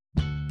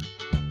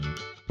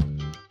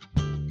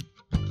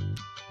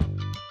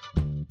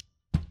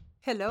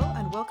Hello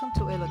and welcome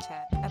to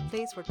IlluChat, a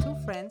place where two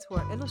friends who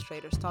are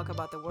illustrators talk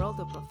about the world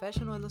of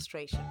professional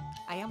illustration.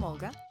 I am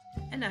Olga,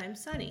 And I'm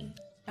Sunny.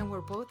 and we're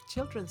both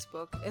children's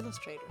book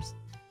illustrators.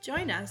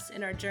 Join us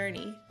in our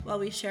journey while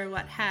we share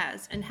what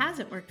has and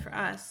hasn't worked for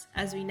us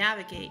as we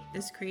navigate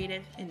this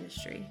creative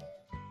industry.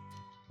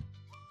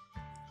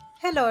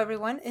 Hello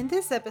everyone, in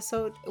this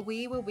episode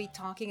we will be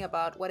talking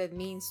about what it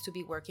means to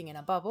be working in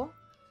a bubble,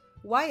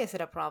 why is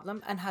it a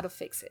problem, and how to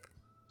fix it.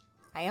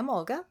 I am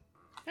Olga.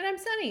 And I'm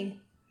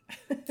Sunny.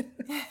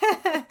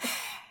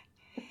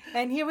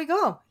 And here we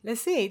go.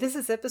 Let's see. This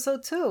is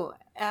episode 2.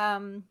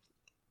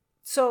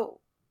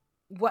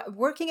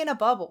 Working in a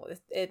bubble,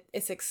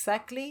 it's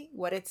exactly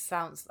what it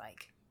sounds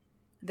like.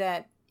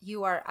 That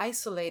you are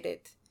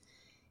isolated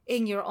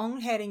in your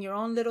own head, in your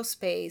own little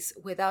space,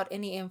 without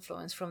any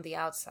influence from the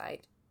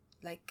outside,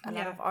 like a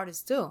lot of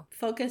artists do.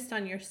 Focused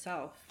on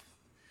yourself.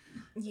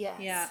 Yes.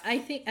 Yeah, I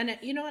think, and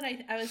you know what,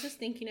 I was just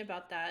thinking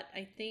about that.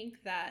 I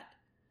think that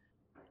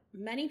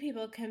many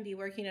people can be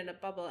working in a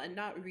bubble and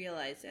not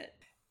realize it.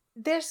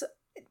 This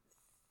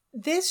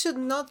should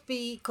not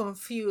be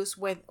confused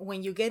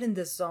when you get in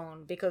the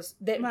zone, because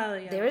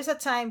there is a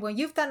time when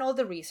you've done all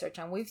the research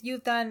and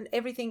you've done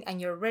everything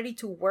and you're ready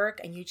to work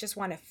and you just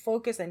want to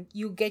focus and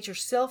you get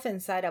yourself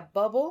inside a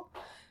bubble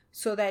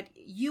so that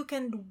you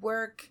can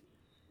work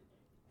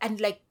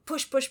and like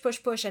push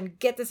and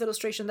get this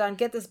illustration done,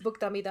 get this book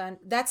done.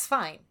 That's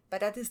fine,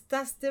 but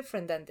that's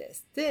different than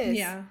this.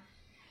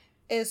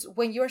 Is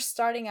when you're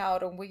starting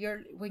out and when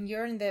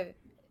you're in the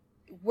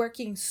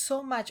working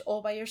so much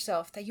all by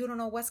yourself that you don't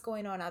know what's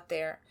going on out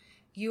there.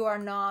 You are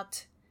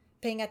not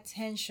paying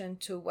attention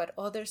to what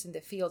others in the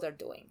field are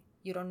doing.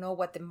 You don't know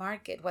what the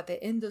market, what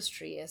the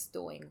industry is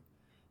doing,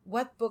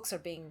 what books are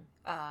being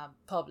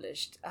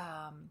published.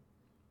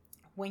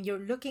 When you're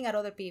looking at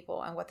other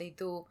people and what they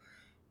do,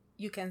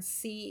 you can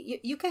see,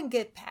 you can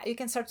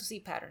start to see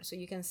patterns. So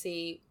you can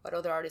see what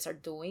other artists are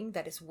doing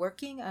that is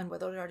working and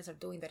what other artists are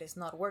doing that is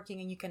not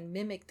working. And you can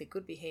mimic the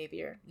good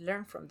behavior,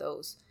 learn from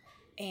those,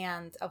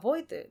 and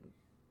avoid the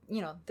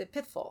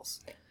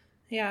pitfalls.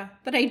 Yeah,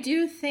 but I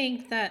do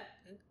think that,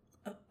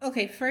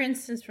 okay, for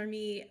instance, for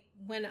me,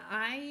 when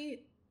I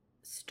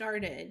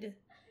started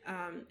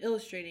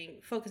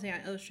focusing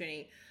on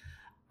illustrating,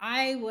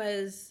 I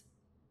was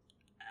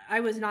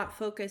not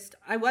focused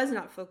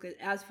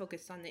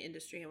on the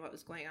industry and what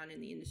was going on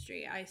in the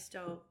industry. I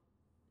still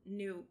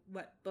knew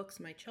what books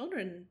my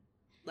children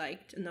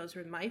liked, and those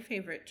were my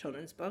favorite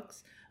children's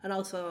books, and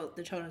also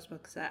the children's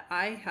books that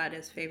I had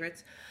as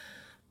favorites,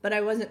 but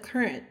I wasn't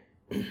current.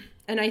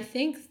 And I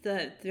think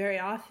that very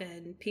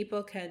often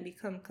people can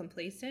become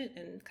complacent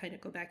and kind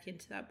of go back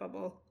into that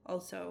bubble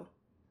also,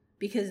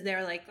 because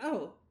they're like,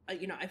 oh,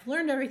 I've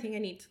learned everything I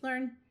need to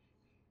learn.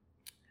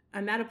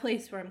 I'm at a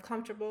place where I'm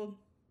comfortable.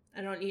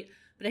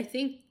 But I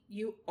think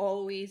you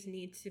always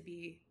need to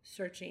be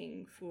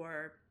searching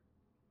for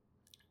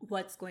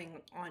what's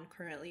going on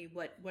currently.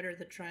 What are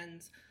the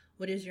trends?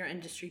 What is your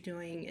industry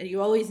doing? And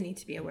you always need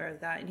to be aware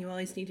of that, and you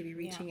always need to be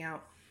reaching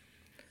out.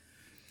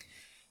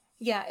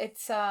 Yeah,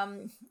 it's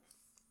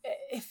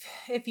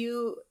if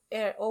you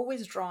are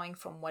always drawing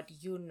from what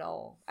you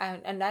know,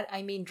 and that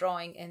I mean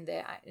drawing in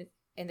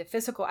the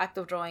physical act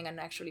of drawing and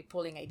actually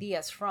pulling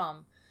ideas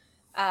from,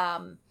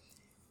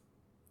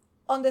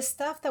 on the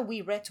stuff that we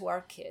read to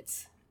our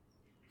kids.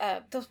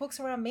 Those books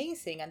were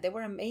amazing, and they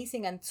were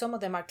amazing, and some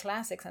of them are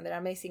classics, and they're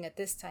amazing at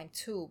this time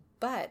too.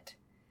 But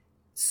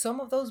some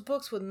of those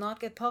books would not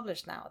get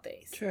published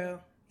nowadays.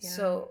 True. Yeah.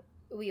 So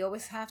we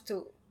always have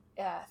to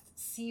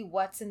see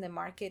what's in the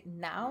market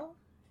now.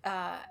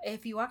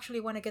 If you actually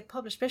want to get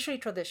published, especially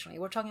traditionally,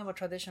 we're talking about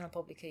traditional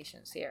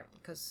publications here,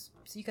 because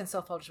you can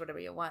self-publish whatever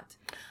you want.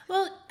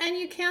 Well, and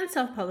you can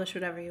self-publish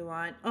whatever you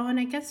want. Oh, and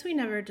I guess we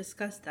never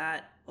discussed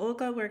that.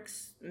 Olga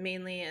works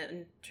mainly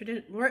in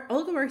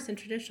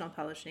traditional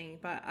publishing,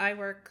 but I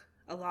work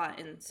a lot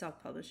in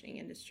self-publishing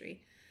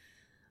industry.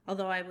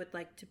 Although I would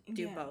like to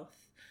do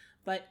both.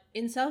 But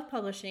in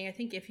self-publishing, I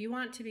think if you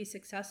want to be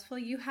successful,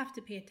 you have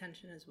to pay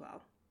attention as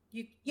well.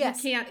 You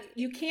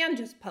can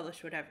just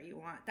publish whatever you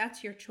want.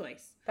 That's your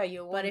choice.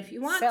 But if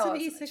you want to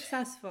be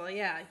successful,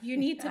 you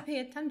need to pay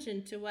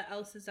attention to what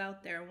else is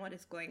out there and what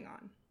is going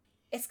on.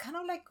 It's kind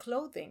of like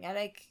clothing. I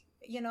like,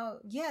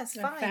 yes,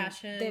 like fine.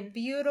 Fashion. The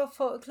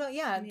beautiful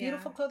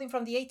clothing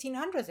from the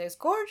 1800s is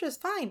gorgeous,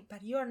 fine.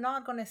 But you're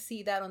not going to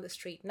see that on the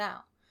street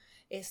now.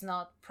 It's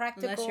not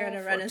practical. Unless you're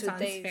at a Renaissance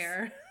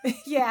fair.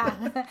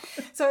 Yeah.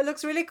 So it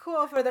looks really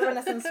cool for the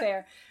Renaissance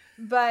fair.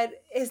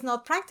 But it's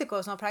not practical.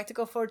 It's not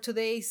practical for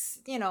today's,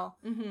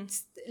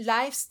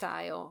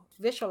 lifestyle.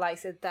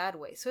 Visualize it that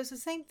way. So it's the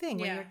same thing.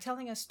 When you're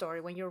telling a story,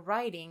 when you're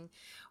writing,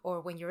 or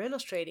when you're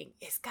illustrating,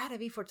 it's got to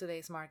be for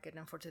today's market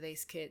and for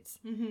today's kids.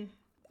 Mm-hmm.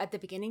 At the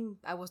beginning,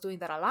 I was doing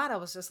that a lot. I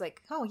was just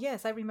like, oh,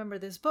 yes, I remember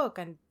this book.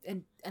 And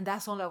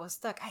that's all I was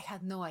stuck. I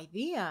had no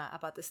idea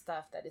about the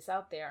stuff that is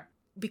out there.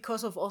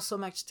 Because of so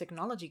much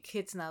technology,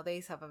 kids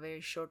nowadays have a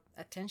very short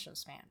attention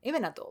span.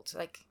 Even adults,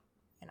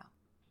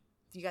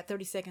 you got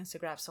 30 seconds to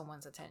grab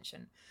someone's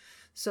attention.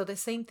 So the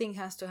same thing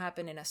has to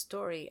happen in a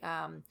story.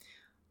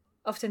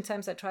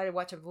 oftentimes I try to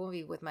watch a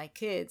movie with my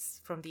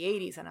kids from the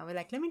 80s, and I'll be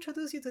like, let me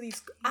introduce you to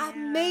these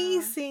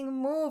amazing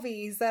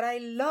movies that I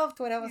loved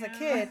when I was a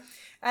kid.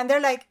 And they're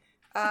like,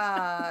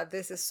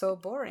 this is so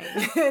boring.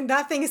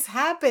 Nothing is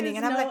happening.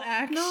 There's and I'm no like,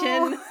 action.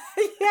 No.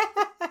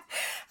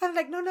 I'm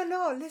like,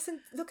 no. Listen,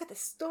 look at the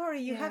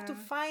story. You have to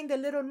find the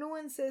little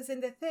nuances in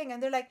the thing.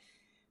 And they're like,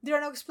 there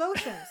are no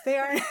explosions. They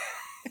are,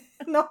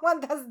 no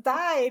one has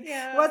died.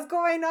 What's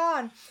going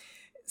on?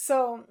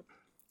 So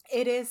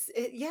it's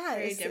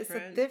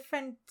a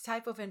different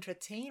type of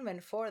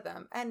entertainment for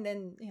them. And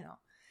then,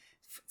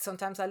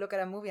 sometimes I look at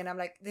a movie and I'm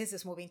like, this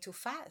is moving too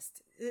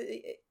fast.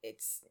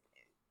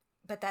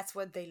 But that's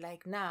what they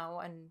like now.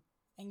 And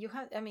you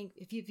have,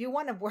 if you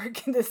want to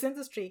work in this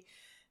industry,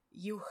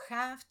 you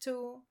have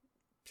to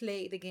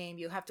play the game.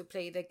 You have to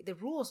play the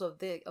rules of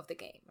the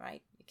game,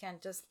 right? You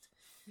can't just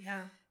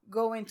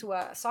go into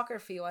a soccer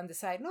field and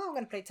decide, no, I'm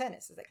going to play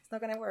tennis. It's like, it's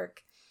not going to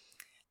work.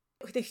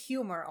 The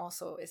humor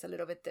also is a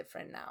little bit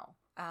different now.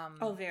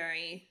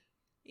 Very.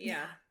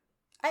 Yeah.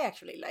 I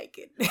actually like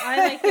it. I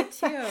like it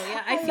too.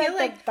 Yeah, I feel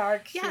like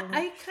dark humor. Yeah,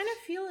 I kind of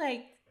feel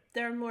like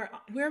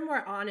we're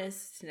more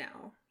honest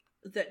now.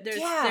 There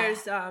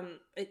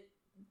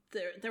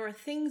were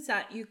things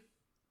that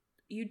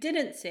you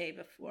didn't say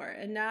before,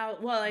 and now,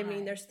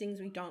 there's things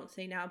we don't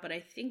say now, but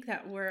I think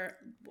that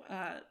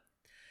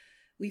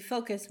we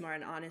focus more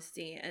on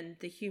honesty, and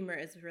the humor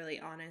is really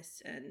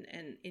honest and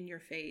in your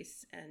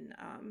face, and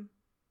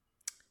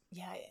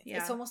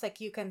it's almost like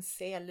you can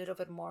say a little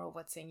bit more of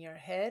what's in your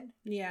head,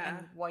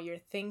 and what you're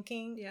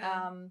thinking.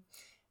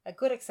 A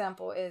good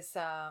example is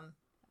I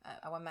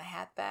want my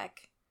hat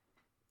back.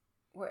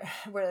 Where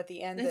at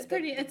the end it's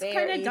kind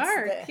of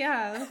dark. It's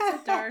a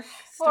dark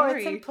story. Well,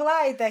 it's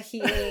implied that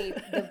he ate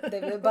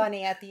the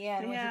bunny at the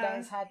end when he got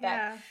his hat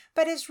back.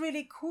 But it's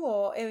really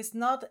cool. It was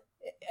not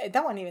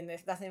that one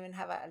doesn't even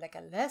have a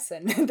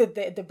lesson.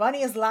 the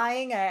bunny is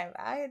lying.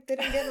 I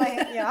didn't get my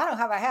hat. I don't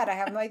have a hat. I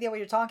have no idea what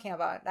you're talking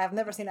about. I've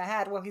never seen a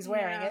hat. Well, he's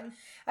wearing it.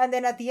 And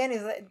then at the end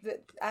is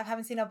I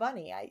haven't seen a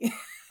bunny.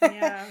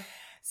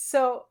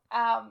 So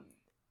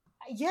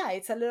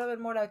it's a little bit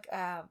more like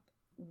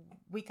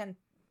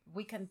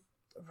we can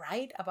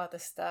write about the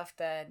stuff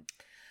that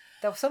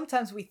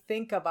sometimes we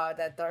think about,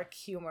 that dark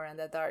humor and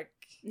the dark.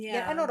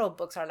 And not all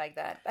books are like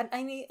that. And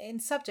I mean, in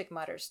subject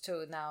matters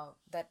too now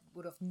that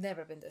would have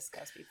never been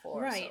discussed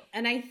before. Right. So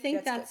and I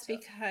think that's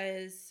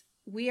because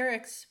we are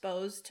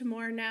exposed to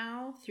more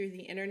now through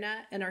the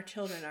internet, and our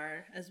children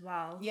are as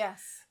well.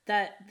 Yes.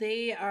 That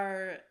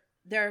they're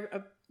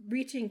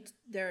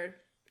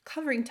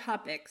covering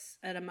topics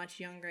at a much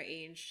younger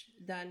age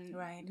than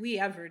we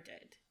ever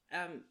did.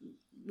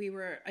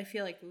 I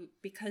feel like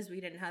because we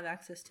didn't have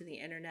access to the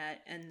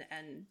internet and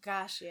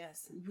gosh,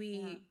 yes,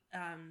 we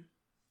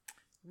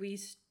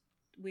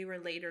were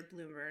later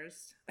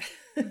bloomers.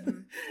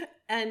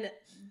 and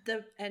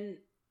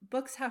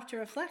books have to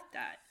reflect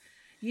that.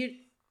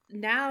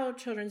 Now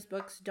children's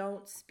books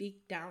don't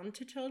speak down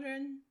to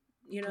children.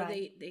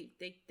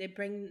 They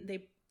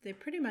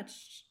pretty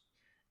much,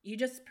 you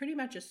just pretty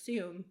much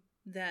assume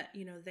that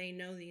they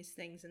know these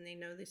things and they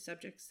know these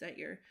subjects that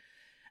you're.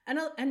 And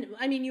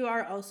I mean, you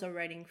are also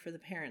writing for the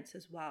parents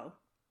as well.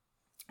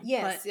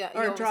 Yes,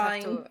 or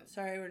drawing.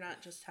 Sorry, we're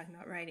not just talking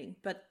about writing,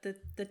 but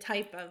the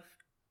type of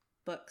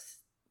books,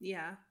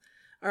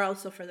 are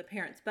also for the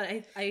parents. But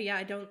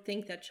I don't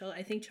think that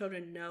I think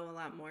children know a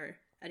lot more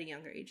at a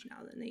younger age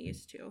now than they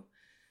used to.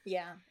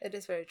 Yeah, it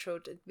is very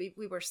true.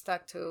 We were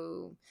stuck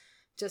to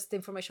just the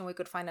information we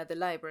could find at the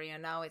library,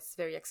 and now it's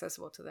very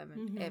accessible to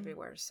them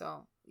everywhere.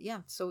 So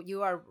so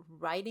you are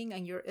writing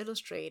and you're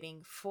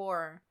illustrating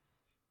for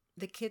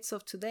the kids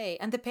of today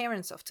and the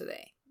parents of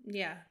today.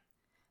 Yeah.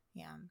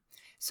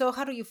 So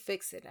how do you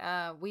fix it?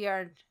 We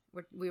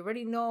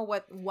already know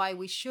why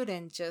we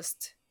shouldn't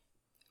just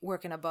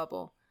work in a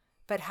bubble,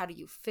 but how do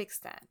you fix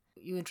that?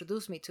 You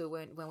introduced me to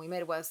when we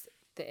met was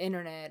the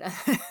internet,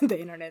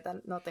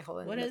 and not the whole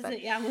internet. What is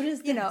it? Yeah, what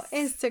is this?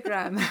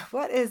 Instagram.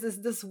 What is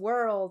this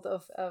world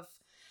of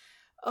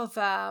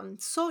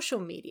social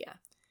media?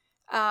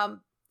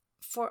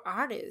 For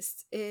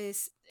artists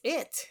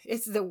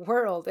it's the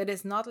world. It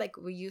is not like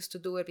we used to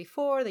do it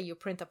before, that you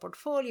print a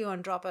portfolio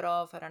and drop it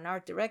off at an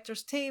art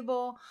director's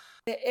table.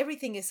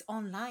 Everything is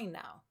online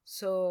now.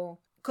 So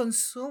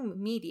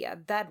consume media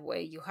that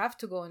way. You have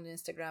to go on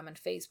Instagram and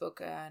Facebook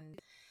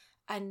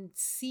and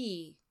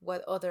see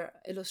what other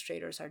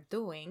illustrators are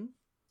doing.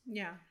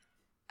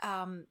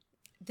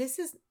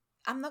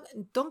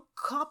 Don't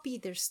copy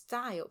their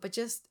style, but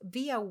just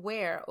be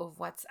aware of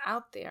what's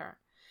out there.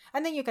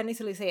 And then you can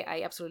easily say,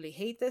 I absolutely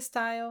hate this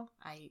style.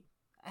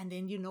 And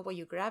then you know what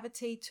you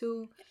gravitate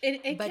to.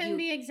 It can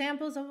be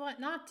examples of what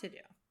not to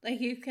do. Like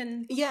you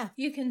can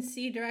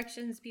see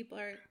directions people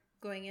are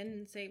going in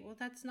and say, well,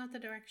 that's not the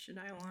direction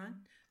I want,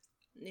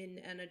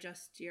 and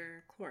adjust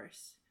your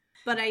course.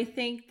 But I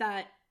think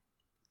that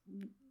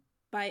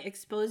by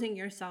exposing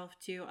yourself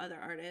to other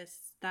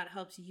artists, that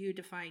helps you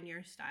define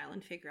your style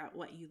and figure out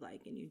what you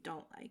like and you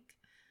don't like.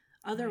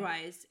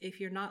 Otherwise, if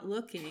you're not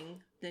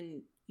looking,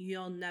 then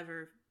you'll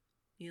never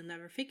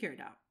figure it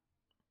out.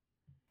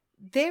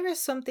 there is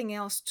something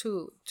else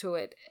to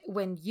it.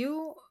 When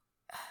you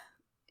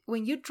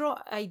draw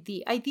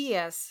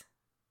ideas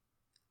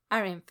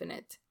are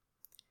infinite,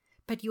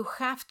 but you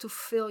have to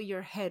fill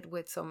your head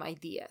with some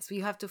ideas.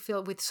 You have to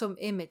fill with some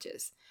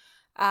images.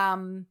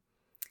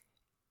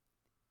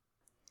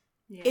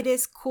 It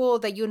is cool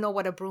that you know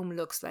what a broom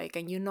looks like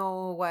and you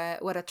know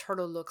what a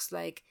turtle looks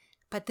like.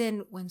 But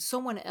then when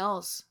someone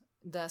else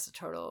does a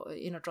turtle,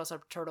 draws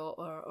a turtle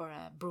or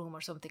a broom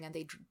or something, and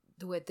they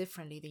do it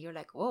differently, then you're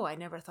like, oh, I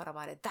never thought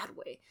about it that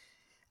way.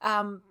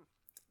 I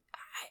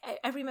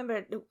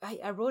remember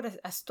I wrote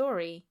a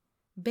story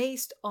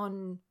based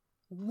on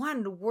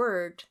one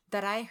word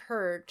that I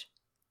heard,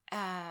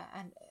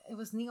 and it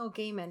was Neil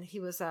Gaiman. He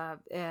was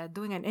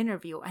doing an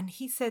interview, and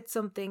he said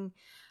something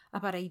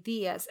about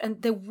ideas,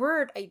 and the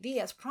word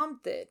ideas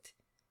prompted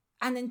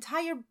an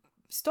entire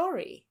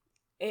story.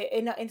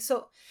 And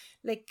so,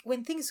 like,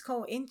 when things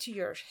go into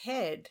your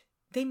head,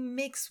 they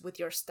mix with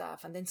your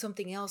stuff, and then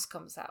something else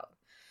comes out.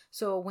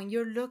 So when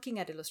you're looking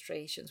at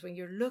illustrations, when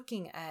you're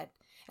looking at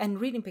and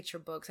reading picture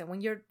books, and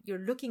when you're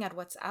looking at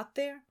what's out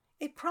there,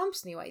 it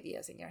prompts new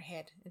ideas in your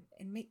head.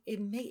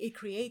 It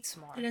creates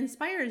more. It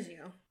inspires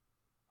you.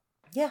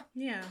 Yeah.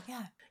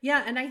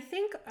 And I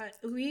think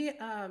we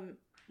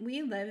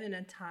live in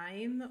a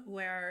time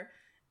where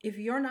if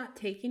you're not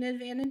taking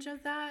advantage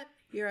of that,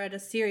 you're at a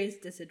serious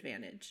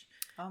disadvantage.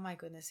 Oh my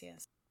goodness,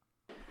 yes.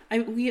 I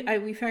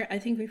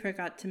think we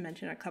forgot to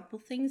mention a couple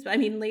things, but I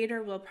mean,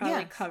 later we'll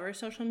probably cover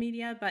social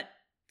media, but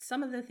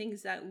some of the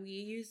things that we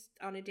use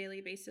on a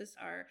daily basis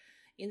are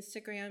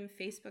Instagram,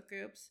 Facebook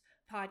groups,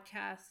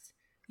 podcasts,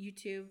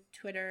 YouTube,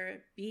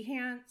 Twitter,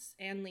 Behance,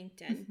 and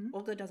LinkedIn.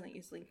 Olga doesn't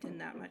use LinkedIn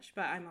that much,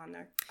 but I'm on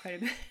there quite a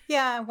bit.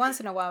 Yeah, once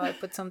in a while I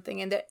put something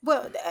in there.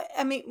 Well,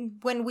 I mean,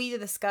 when we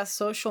discuss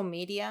social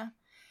media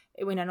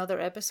in another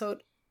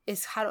episode,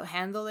 is how to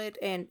handle it,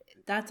 and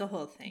that's a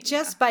whole thing.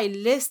 Just by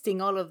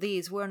listing all of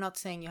these, we're not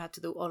saying you have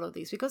to do all of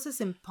these, because it's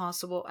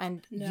impossible,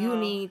 and you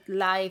need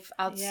life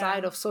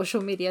outside of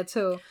social media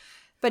too.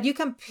 But you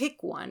can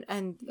pick one,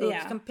 and you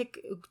can pick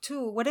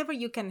two, whatever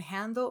you can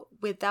handle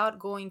without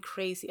going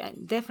crazy.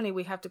 And definitely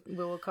we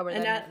will cover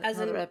that in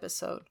another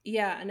episode.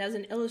 Yeah, and as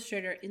an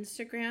illustrator,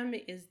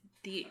 Instagram is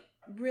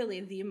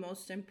really the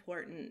most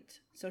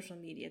important social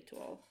media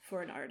tool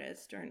for an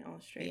artist or an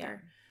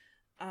illustrator.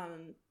 Yeah.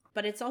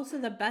 But it's also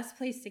the best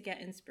place to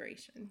get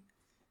inspiration.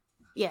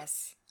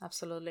 Yes,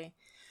 absolutely.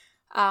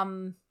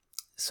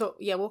 So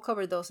yeah, we'll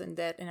cover those in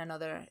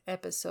another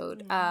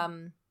episode.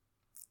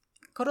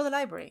 Go to the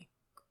library.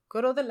 Go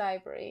to the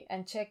library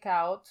and check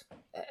out.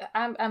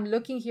 I'm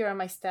looking here on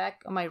my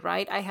stack on my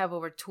right. I have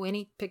over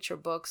 20 picture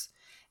books,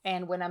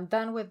 and when I'm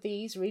done with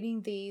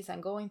reading these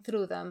and going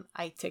through them,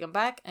 I take them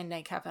back, and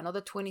I have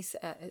another 20,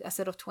 a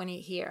set of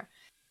 20 here.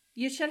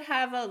 You should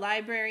have a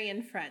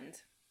librarian friend.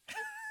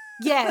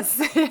 Yes,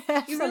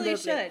 you really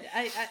should.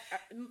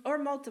 Or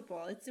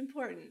multiple. It's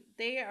important.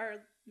 They are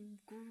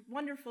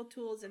wonderful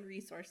tools and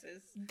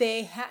resources.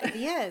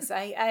 Yes.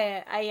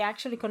 I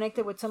actually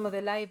connected with some of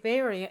the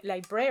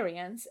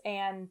librarians,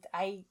 and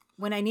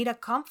when I need a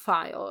comp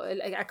title,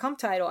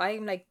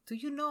 I'm like, do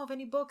you know of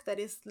any book that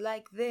is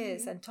like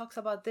this and talks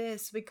about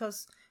this?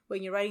 Because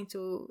when you're writing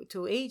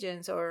to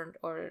agents or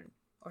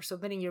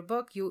submitting your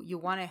book, you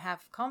want to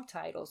have comp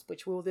titles,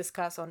 which we'll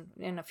discuss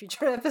in a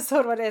future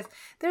episode.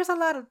 There's a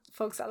lot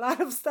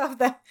of stuff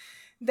that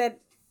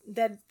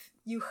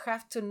you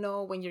have to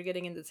know when you're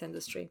getting in this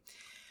industry.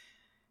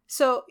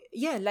 So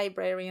yeah,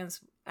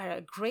 librarians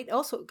are great.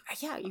 Also,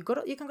 yeah, you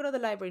can go to the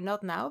library,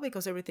 not now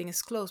because everything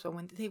is closed, but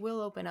when they will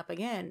open up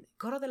again,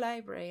 go to the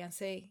library and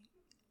say,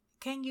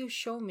 can you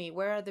show me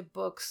where are the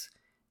books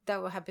that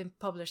have been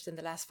published in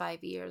the last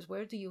 5 years?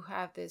 Where do you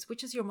have this?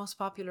 Which is your most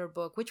popular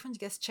book? Which one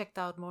gets checked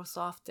out most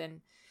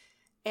often?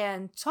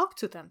 And talk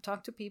to them.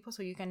 Talk to people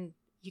so you can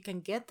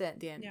get the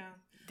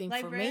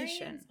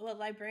information.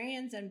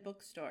 Librarians and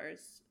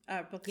booksellers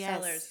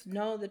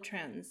know the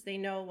trends. They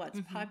know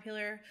what's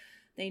popular.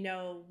 They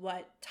know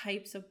what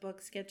types of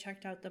books get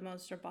checked out the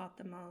most or bought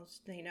the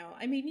most. They know.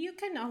 I mean, you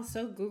can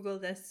also Google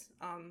this.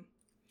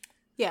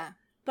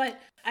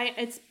 But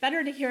it's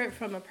better to hear it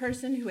from a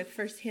person who has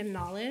firsthand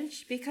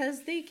knowledge,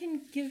 because they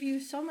can give you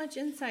so much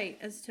insight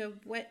as to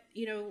why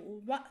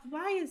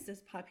is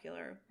this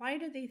popular? Why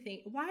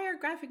are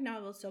graphic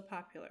novels so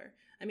popular?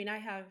 I mean, I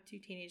have 2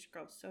 teenage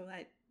girls, so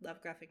I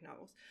love graphic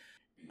novels.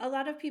 A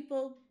lot of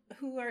people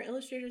who are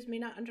illustrators may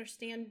not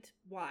understand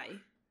why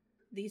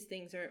these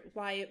things are,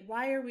 why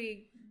are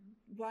we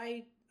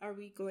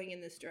going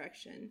in this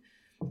direction?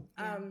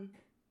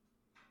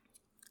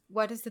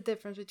 What is the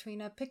difference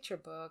between a picture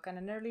book and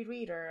an early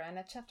reader and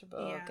a chapter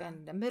book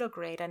and a middle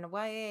grade and a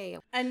YA?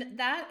 And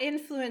that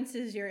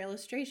influences your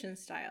illustration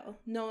style,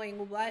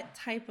 knowing what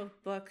type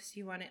of books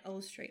you want to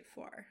illustrate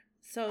for.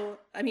 So,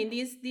 I mean,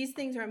 these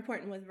things are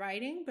important with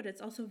writing, but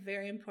it's also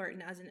very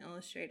important as an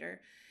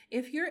illustrator.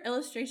 If your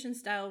illustration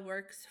style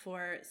works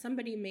for,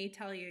 somebody may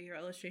tell you your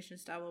illustration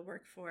style will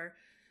work for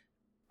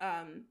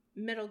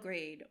middle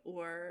grade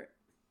or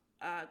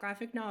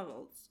graphic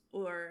novels,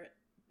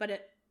 but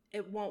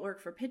it won't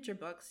work for picture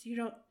books.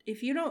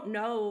 If you don't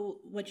know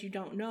what you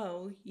don't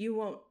know, you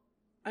won't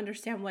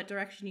understand what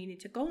direction you need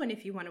to go in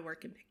if you want to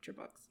work in picture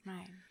books.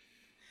 Right.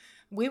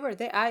 We were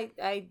there.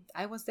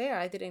 I was there.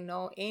 I didn't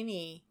know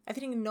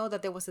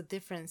that there was a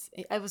difference.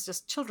 I was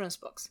just children's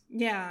books.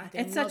 Yeah.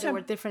 There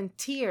were different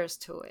tiers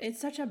to it. It's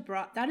such a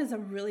that is a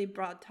really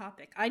broad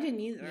topic. I didn't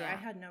either. Yeah. I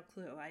had no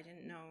clue. I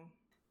didn't know.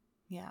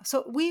 Yeah.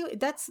 So we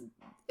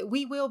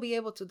will be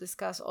able to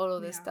discuss all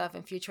of this stuff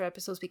in future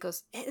episodes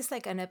because it's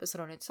like an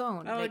episode on its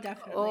own. Oh, like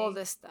definitely. All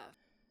this stuff.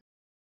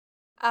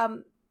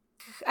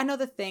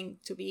 Another thing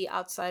to be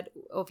outside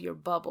of your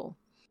bubble.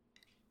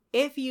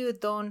 If you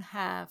don't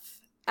have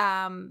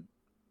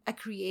a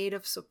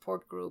creative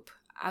support group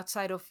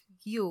outside of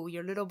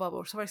your little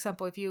bubble. So for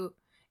example, if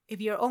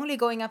you're only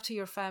going up to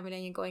your family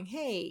and you're going,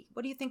 hey,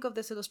 what do you think of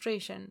this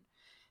illustration?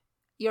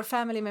 Your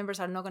family members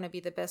are not going to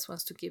be the best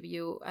ones to give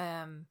you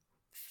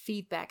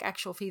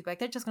actual feedback.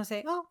 They're just going to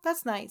say, oh,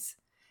 that's nice,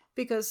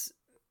 because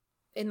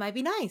it might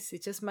be nice.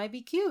 It just might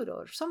be cute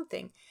or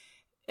something.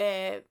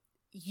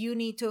 You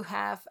need to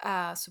have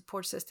a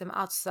support system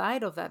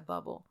outside of that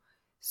bubble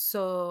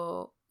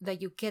so that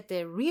you get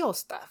the real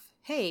stuff.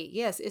 Hey,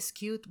 yes, it's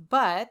cute,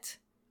 but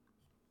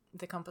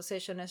the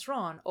composition is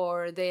wrong,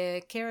 or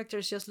the character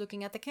is just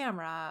looking at the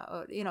camera,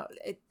 or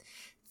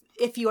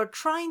if you are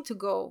trying to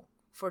go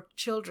for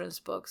children's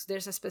books,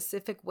 there's a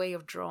specific way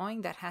of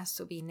drawing that has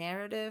to be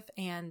narrative,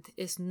 and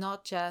it's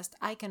not just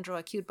I can draw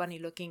a cute bunny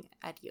looking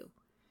at you.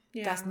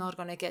 Yeah. That's not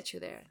going to get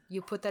you there.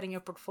 You put that in your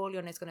portfolio,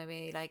 and it's going to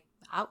be like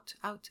out.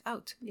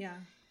 Yeah.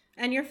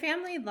 And your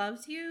family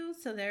loves you,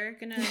 so they're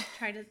gonna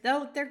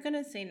they're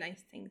gonna say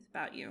nice things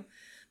about you,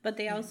 but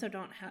they also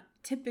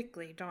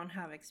typically don't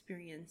have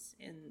experience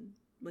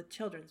with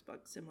children's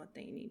books and what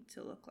they need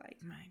to look like.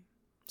 Right.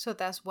 So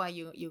that's why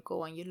you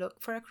go and you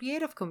look for a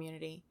creative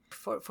community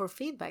for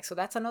feedback. So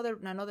that's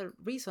another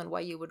reason why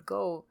you would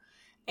go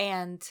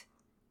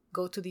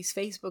to these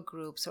Facebook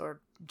groups or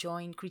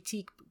join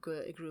critique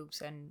groups,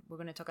 and we're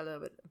going to talk a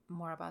little bit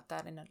more about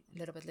that in a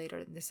little bit later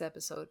in this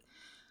episode.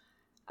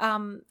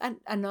 And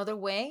another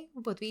way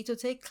would be to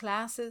take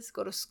classes,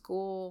 go to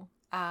school,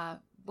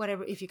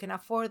 whatever. If you can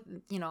afford,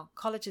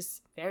 college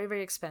is very,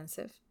 very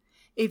expensive.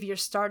 If you're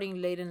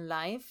starting late in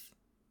life,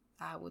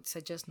 I would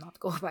suggest not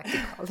go back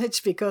to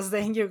college because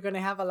then you're going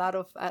to have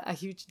a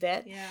huge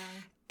debt. Yeah.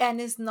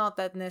 And it's not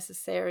that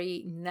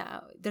necessary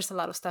now. There's a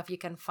lot of stuff you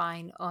can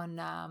find on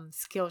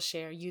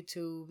Skillshare,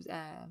 YouTube.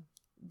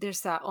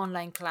 There's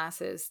online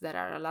classes that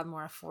are a lot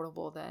more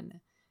affordable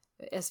than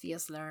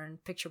SVS Learn,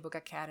 Picture Book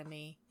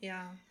Academy.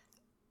 Yeah.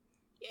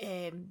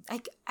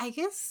 I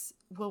guess,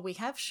 will we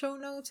have show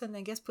notes and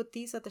I guess put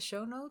these at the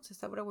show notes? Is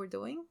that what we're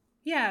doing?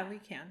 Yeah, we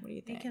can. What do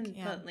you think? We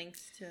can put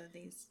links to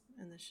these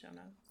in the show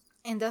notes.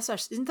 And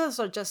those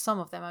are just some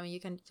of them. I mean, you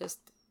can just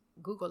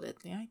Google it,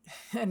 right?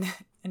 and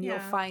you'll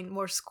find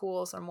more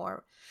schools or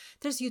more.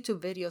 There's YouTube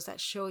videos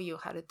that show you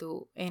how to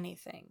do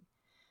anything.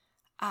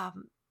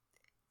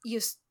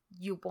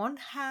 You won't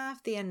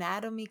have the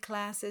anatomy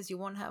classes. You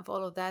won't have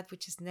all of that,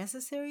 which is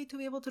necessary to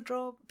be able to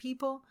draw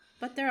people.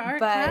 But there are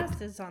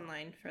classes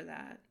online for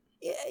that.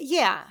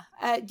 Yeah.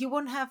 You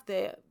won't have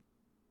the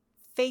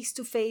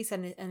face-to-face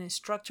and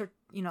instructor,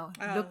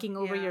 looking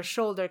over your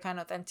shoulder kind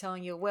of and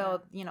telling you,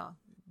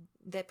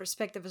 the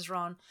perspective is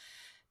wrong.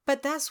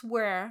 But that's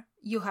where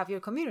you have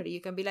your community.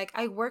 You can be like,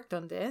 I worked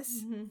on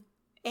this. Mm-hmm.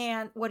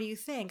 And what do you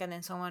think? And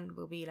then someone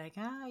will be like,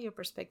 your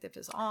perspective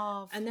is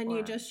off. And then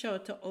you just show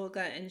it to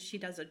Olga and she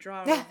does a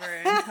draw over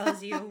and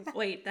tells you,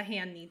 wait, the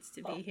hand needs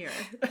to be here.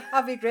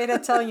 I'll be great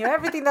at telling you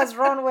everything that's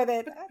wrong with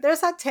it.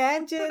 There's a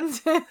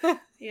tangent.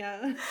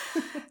 Yeah.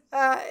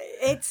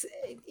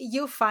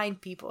 You find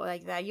people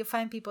like that. You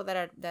find people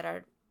that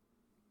are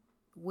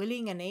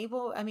willing and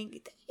able. I mean,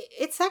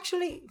 it's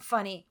actually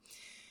funny.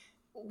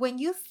 When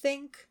you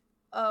think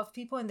of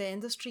people in the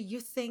industry, you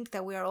think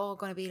that we are all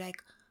going to be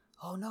like,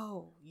 oh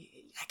no,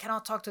 I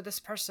cannot talk to this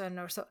person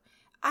or so.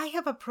 I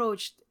have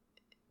approached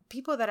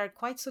people that are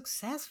quite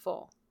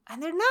successful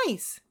and they're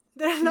nice.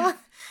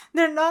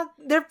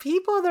 They're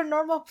people, they're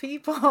normal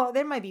people.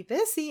 They might be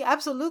busy.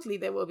 Absolutely,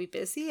 they will be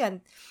busy.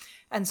 And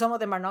some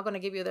of them are not going to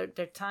give you their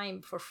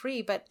time for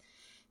free. But,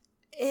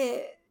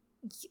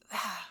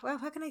 well,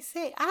 how can I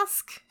say?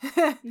 Ask.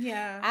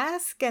 Yeah.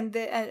 Ask and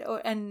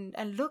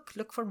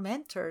look for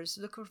mentors.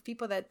 Look for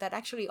people that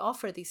actually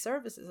offer these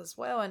services as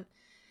well. And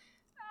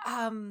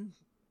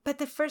but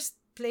the first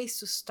place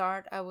to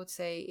start, I would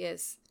say,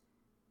 is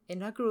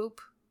in a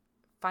group.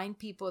 Find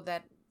people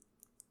that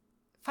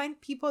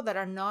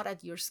are not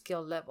at your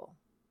skill level.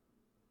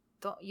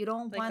 You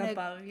don't want to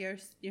above your.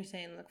 You're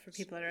saying look for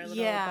people that are a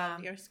little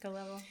above your skill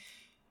level.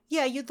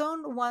 Yeah, you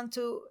don't want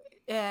to.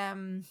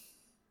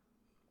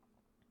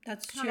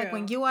 That's true. Like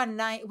when you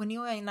and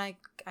I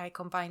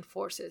combined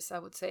forces, I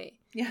would say.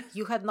 Yeah.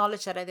 You had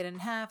knowledge that I didn't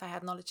have. I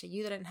had knowledge that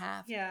you didn't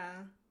have.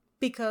 Yeah.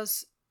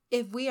 Because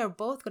if we are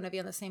both going to be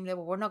on the same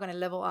level, we're not going to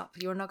level up.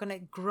 You're not going to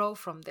grow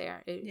from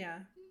there.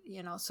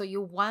 So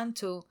you want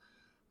to,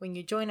 when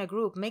you join a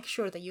group, make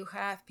sure that you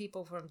have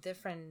people from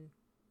different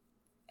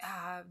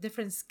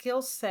different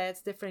skill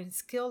sets, different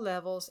skill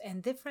levels,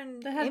 and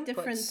different They have inputs.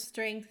 Different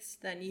strengths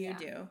than you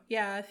do.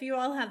 Yeah, if you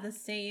all have the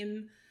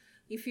same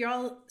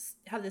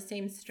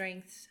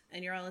strengths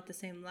and you're all at the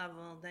same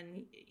level,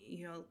 then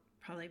you'll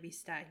probably be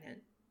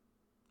stagnant.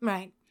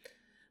 Right.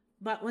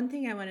 But one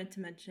thing I wanted to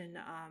mention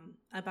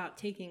about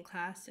taking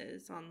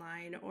classes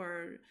online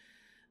or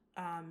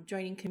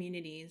joining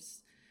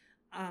communities,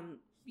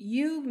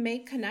 you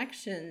make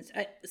connections.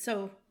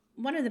 So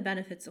one of the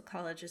benefits of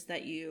college is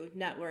that you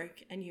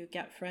network and you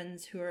get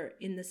friends who are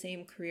in the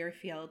same career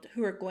field,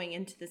 who are going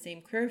into the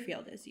same career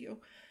field as you.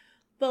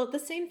 Well, the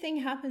same thing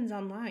happens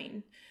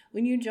online.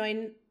 When you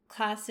join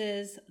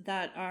classes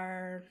that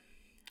are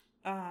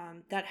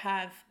that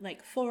have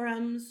like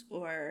forums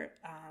or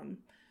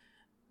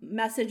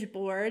message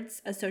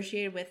boards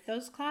associated with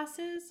those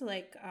classes,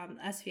 like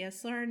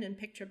SVS Learn and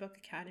Picture Book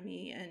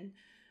Academy, and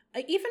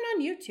even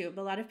on YouTube,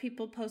 a lot of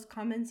people post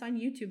comments on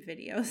YouTube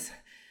videos.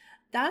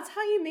 That's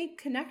how you make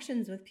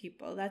connections with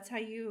people. That's how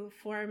you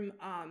form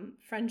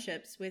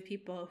friendships with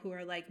people who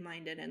are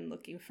like-minded and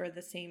looking for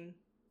the same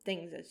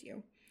things as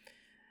you.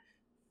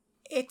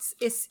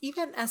 It's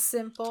even as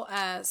simple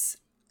as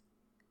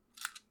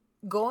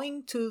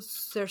going to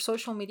their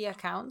social media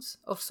accounts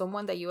of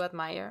someone that you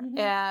admire.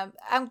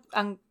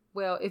 And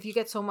well, if you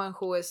get someone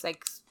who is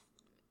like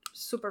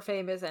super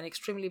famous and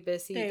extremely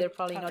busy, they're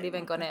probably not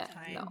even gonna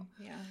know.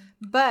 Yeah.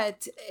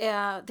 But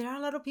there are a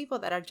lot of people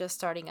that are just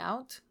starting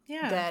out.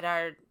 Yeah.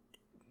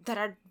 That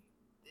are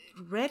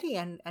ready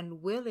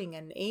and willing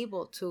and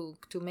able to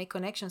make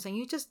connections, and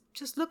you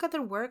just look at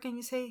their work and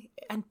you say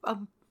and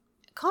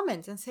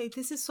comment and say,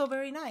 this is so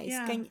very nice.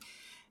 Yeah.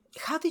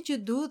 How did you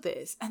do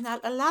this? And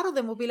a lot of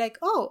them will be like,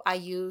 oh, I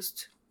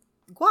used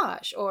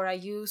gouache, or I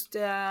used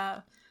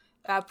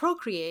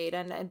Procreate,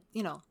 and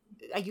you know,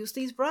 I use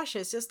these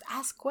brushes. Just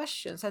ask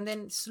questions, and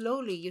then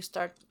slowly you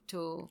start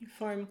to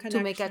form connections,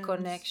 to make a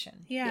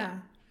connection. Yeah.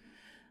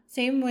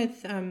 Same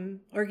with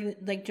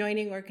like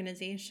joining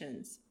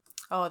organizations.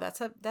 Oh,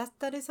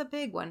 that is a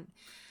big one.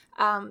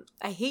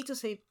 I hate to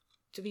say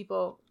to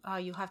people,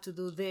 you have to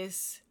do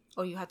this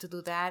or you have to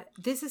do that.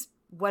 This is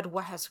what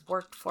has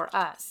worked for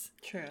us.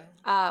 True.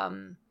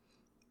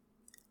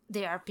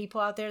 There are people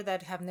out there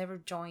that have never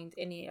joined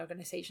any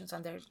organizations,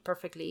 and they're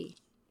perfectly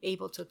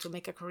able to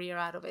make a career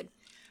out of it.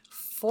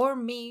 For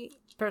me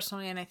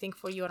personally, and I think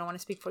for you, I don't want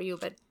to speak for you,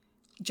 but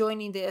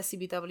joining the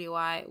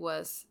SCBWI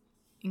was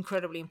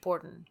incredibly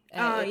important.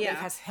 It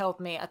has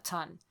helped me a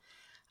ton.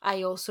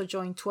 I also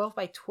joined 12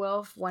 by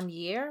 12 one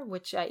year,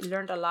 which I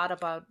learned a lot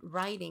about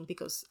writing,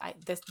 because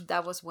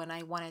that was when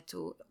I wanted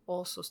to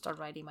also start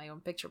writing my own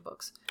picture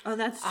books. Oh,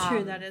 that's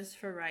true. That is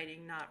for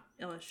writing, not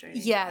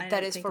illustrating. Yeah,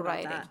 that is for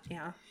writing. That.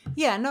 Yeah.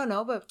 Yeah,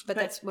 no, but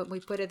that's what we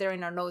put it there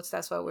in our notes.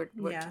 That's why we're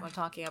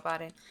talking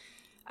about it.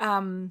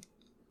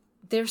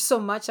 There's so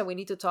much that we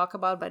need to talk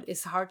about, but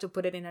it's hard to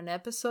put it in an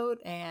episode.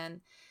 And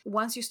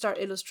once you start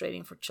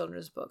illustrating for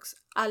children's books,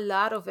 a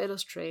lot of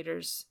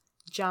illustrators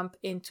jump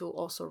into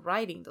also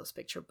writing those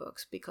picture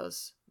books,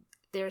 because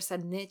there's a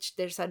niche,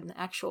 there's an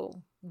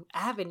actual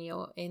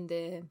avenue in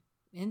the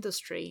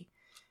industry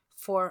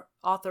for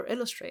author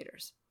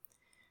illustrators.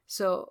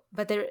 So,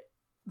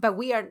 but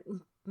we are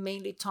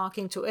mainly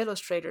talking to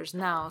illustrators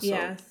now. So.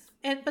 Yes,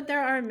 but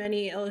there are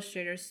many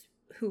illustrators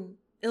who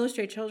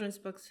illustrate children's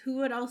books who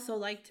would also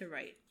like to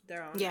write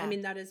their own. Yeah. I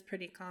mean, that is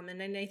pretty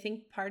common. And I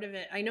think part of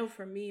it, I know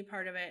for me,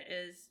 part of it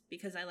is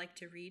because I like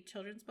to read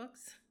children's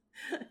books.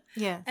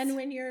 Yes. And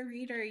when you're a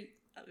reader,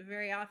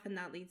 very often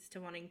that leads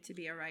to wanting to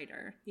be a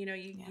writer. You know,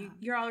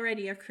 you're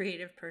already a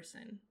creative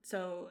person.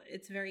 So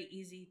it's very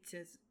easy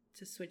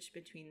to switch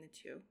between the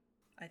two.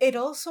 It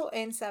also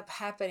ends up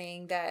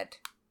happening that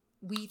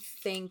we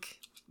think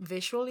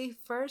visually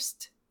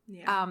first.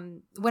 Yeah.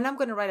 When I'm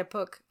going to write a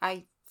book,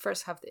 I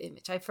first have the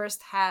image. I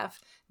first have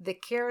the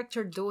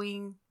character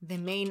doing the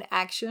main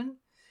action.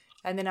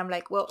 And then I'm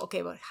like, well,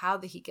 okay, but how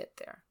did he get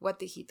there? What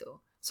did he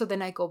do? So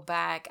then I go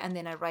back and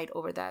then I write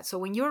over that. So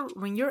when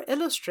you're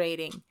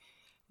illustrating,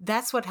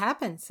 that's what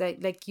happens.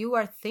 Like you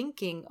are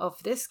thinking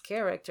of this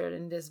character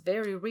and this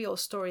very real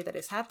story that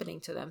is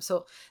happening to them.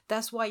 So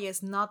that's why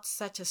it's not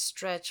such a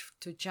stretch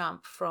to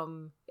jump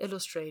from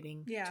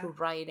illustrating to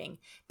writing.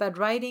 But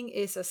writing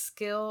is a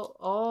skill,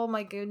 oh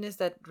my goodness,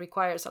 that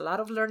requires a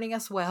lot of learning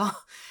as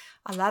well,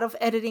 a lot of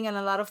editing and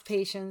a lot of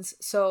patience.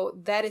 So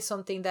that is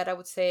something that I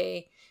would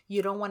say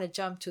you don't want to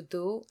jump to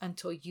do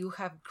until you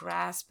have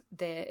grasped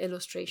the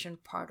illustration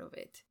part of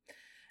it.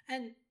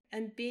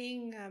 And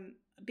being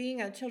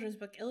a children's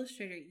book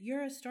illustrator,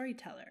 you're a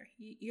storyteller.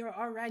 You're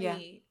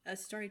already a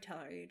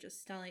storyteller. You're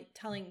just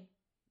telling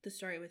the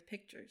story with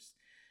pictures.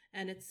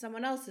 And it's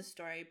someone else's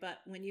story. But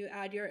when you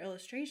add your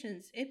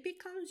illustrations, it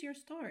becomes your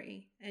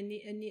story. And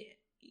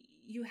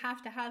you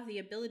have to have the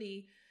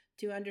ability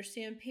to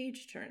understand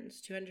page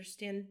turns, to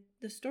understand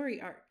the story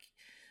arc.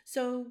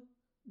 So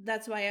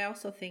that's why I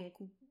also think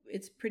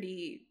it's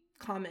pretty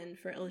common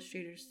for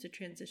illustrators to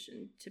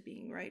transition to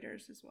being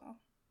writers as well.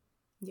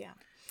 Yeah.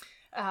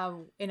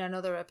 In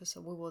another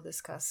episode, we will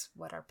discuss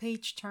what are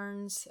page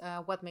turns,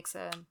 what makes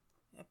a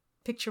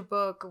picture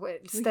book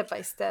with step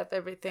by step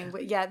everything.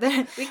 But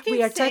yeah,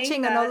 we are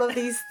touching on all of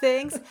these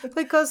things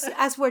because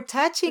as we're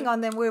touching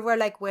on them, we were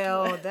like,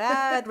 well,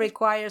 that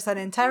requires an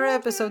entire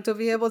episode to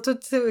be able to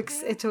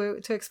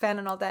expand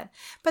on all that.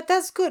 But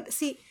that's good.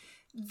 See,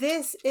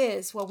 this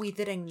is what we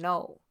didn't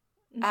know.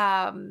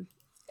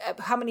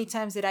 How many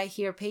times did I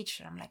hear page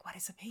turn? I'm like, what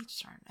is a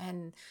page turn?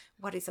 And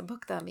what is a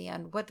book dummy?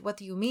 And what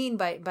do you mean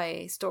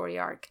by story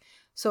arc?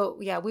 So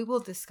yeah, we will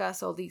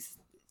discuss all these,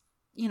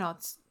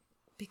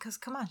 because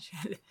come on,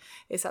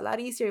 it's a lot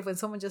easier when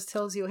someone just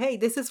tells you, hey,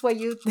 this is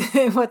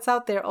what's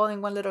out there all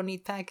in one little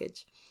neat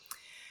package.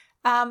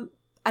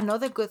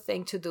 Another good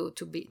thing to do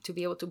to be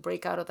able to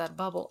break out of that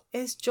bubble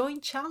is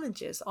join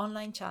challenges,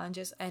 online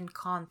challenges and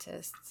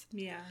contests.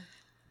 Yeah.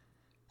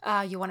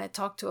 You want to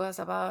talk to us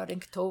about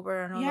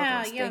Inktober and all of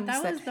those things? Yeah,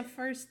 that was the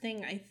first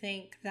thing I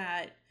think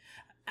that,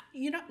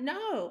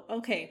 no.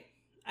 Okay.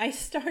 I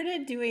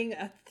started doing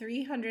a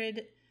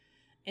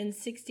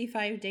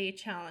 365-day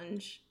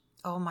challenge.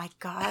 Oh my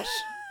gosh.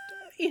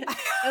 Yeah,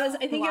 I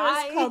think it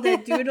was called a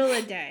Doodle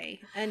a Day.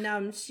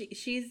 And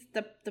she's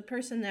the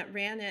person that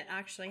ran it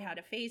actually had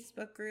a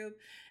Facebook group.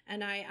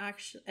 And I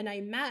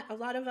met a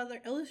lot of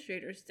other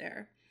illustrators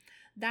there.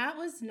 That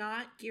was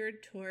not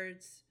geared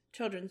towards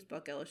children's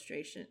book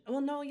illustration.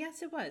 Well, no,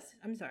 yes, it was.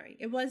 I'm sorry.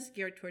 It was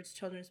geared towards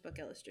children's book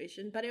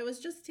illustration, but it was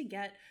just to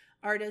get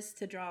artists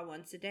to draw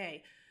once a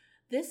day.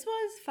 This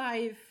was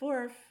 5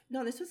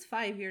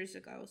 years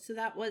ago. So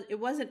it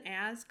wasn't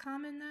as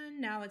common then.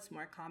 Now it's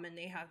more common.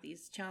 They have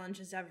these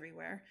challenges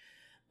everywhere.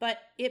 But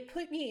it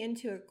put me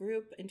into a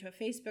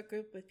Facebook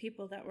group with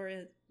people that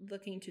were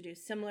looking to do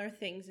similar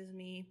things as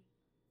me.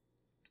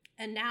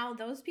 And now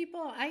those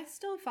people, I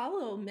still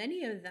follow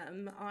many of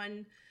them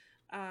on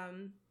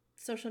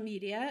social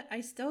media.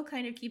 I still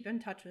kind of keep in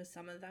touch with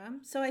some of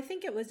them. So I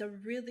think it was a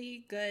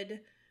really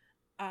good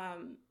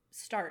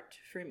start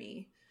for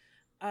me.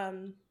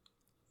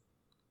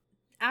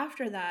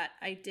 After that,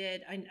 I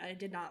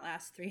did not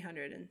last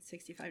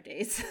 365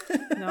 days.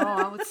 No,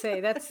 I would say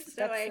that's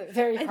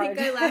very hard. I think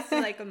I lasted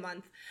like a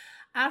month.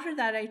 After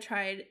that, I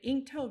tried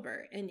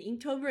Inktober. And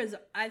Inktober is,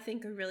 I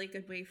think, a really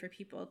good way for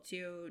people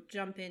to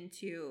jump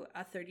into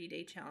a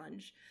 30-day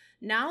challenge.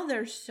 Now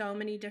there's so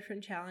many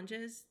different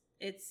challenges.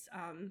 It's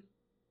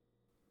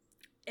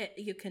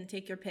you can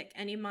take your pick.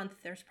 Any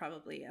month, there's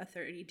probably a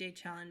 30-day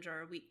challenge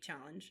or a week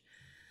challenge.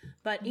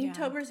 But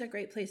Inktober is a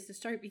great place to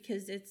start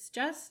because it's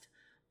just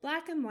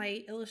black and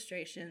white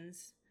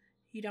illustrations.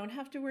 You don't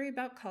have to worry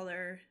about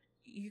color.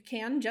 You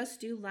can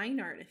just do line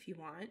art if you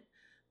want,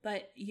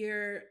 but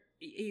you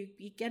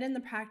get in the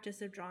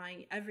practice of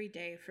drawing every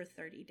day for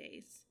 30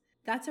 days.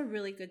 That's a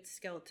really good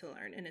skill to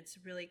learn, and it's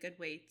a really good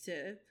way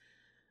to,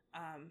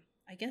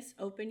 I guess,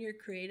 open your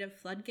creative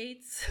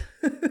floodgates.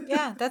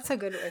 Yeah, that's a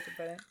good way to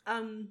put it.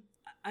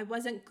 I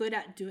wasn't good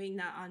at doing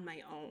that on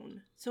my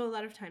own. So a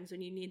lot of times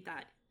when you need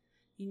that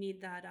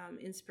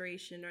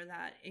inspiration or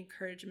that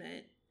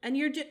encouragement, and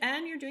you're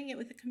doing it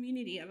with a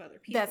community of other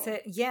people. That's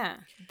it. Yeah,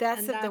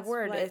 that's the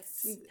word.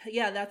 That's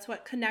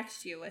what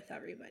connects you with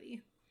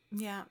everybody.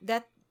 Yeah,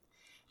 that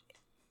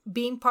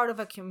being part of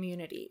a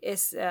community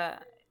is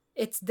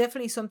it's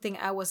definitely something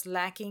I was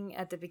lacking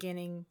at the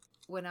beginning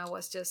when I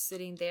was just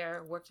sitting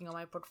there working on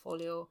my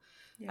portfolio.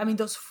 Yeah. I mean,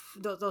 those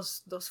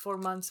 4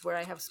 months where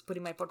I have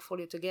putting my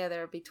portfolio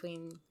together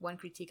between one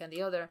critique and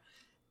the other.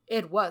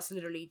 It was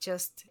literally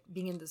just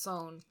being in the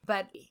zone.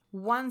 But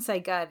once I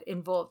got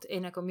involved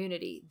in a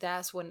community,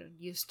 that's when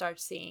you start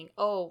seeing,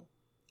 oh,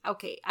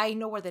 okay, I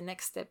know where the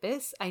next step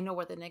is. I know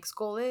where the next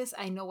goal is.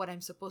 I know what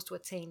I'm supposed to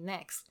attain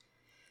next.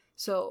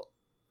 So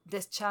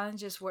these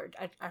challenges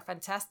are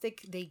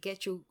fantastic. They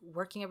get you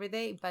working every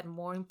day, but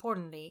more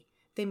importantly,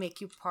 they make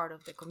you part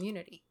of the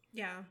community.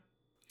 Yeah.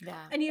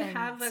 Yeah. And you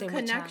have a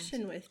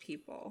connection with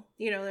people.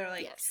 They're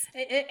like, yes.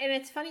 And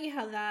it's funny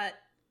how that,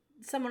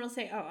 someone will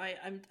say, "Oh,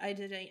 I'm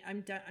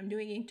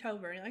doing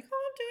Inktober," and you're like,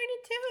 "Oh, I'm doing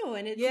it too."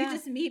 And you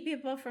just meet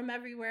people from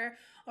everywhere.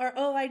 Or,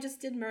 "Oh, I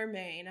just did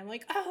mermaid." I'm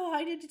like, "Oh,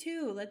 I did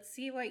too. Let's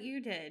see what you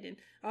did." And,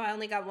 "Oh, I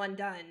only got one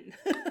done."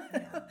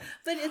 Yeah.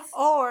 But it's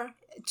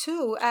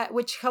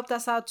which helped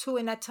us out too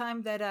in that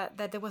time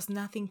that there was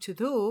nothing to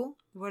do.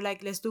 We're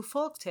like, let's do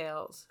folk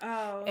tales.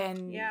 Oh,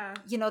 and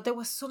there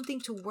was something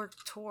to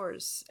work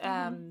towards.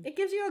 It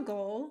gives you a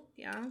goal.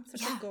 Yeah,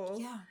 it's a goal.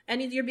 Yeah,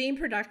 and you're being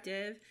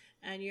productive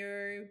and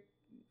you're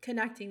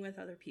connecting with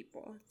other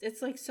people.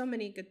 It's like so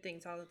many good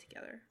things all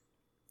together.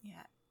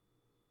 Yeah.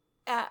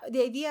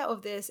 The idea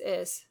of this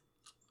is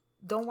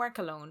don't work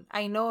alone.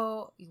 I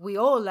know we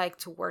all like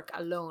to work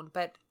alone,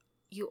 but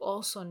you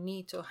also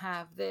need to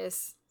have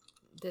this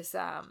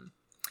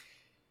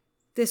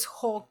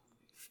whole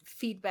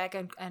feedback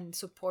and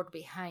support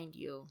behind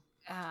you.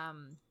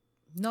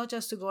 Not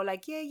just to go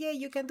like, yeah,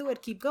 you can do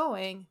it, keep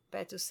going,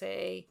 but to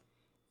say,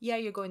 yeah,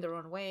 you're going the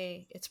wrong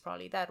way. It's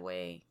probably that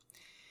way.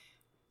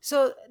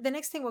 So the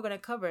next thing we're going to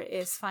cover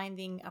is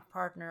finding a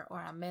partner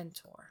or a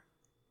mentor.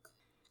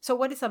 So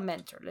what is a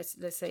mentor? Let's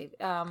say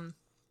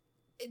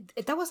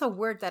that was a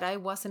word that I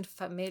wasn't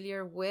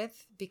familiar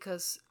with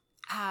because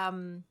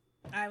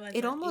I wasn't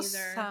It almost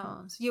either.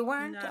 sounds... You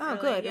weren't? Not oh, really,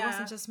 good. yeah. It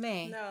wasn't just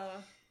me. No.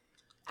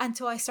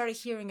 Until I started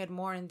hearing it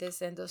more in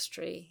this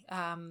industry,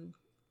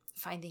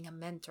 finding a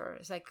mentor.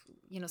 It's like,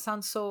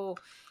 sounds so...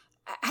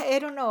 I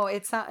don't know.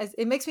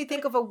 It makes me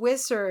think of a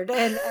wizard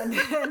and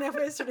a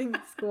wizarding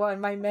school and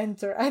my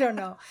mentor. I don't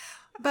know.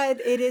 But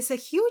it is a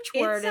huge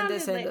word in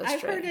this industry.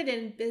 I've heard it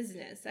in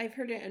business. I've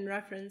heard it in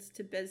reference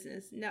to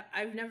business. No,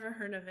 I've never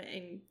heard of it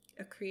in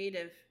a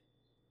creative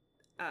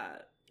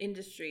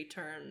industry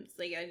terms.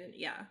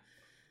 Yeah.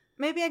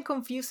 Maybe I'm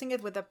confusing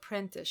it with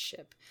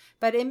apprenticeship,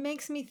 but it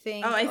makes me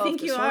think. Oh, I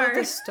think you are.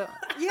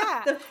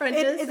 Yeah, the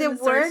apprentice, the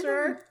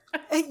sorcerer.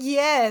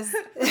 Yes,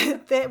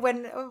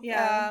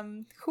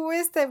 who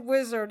is the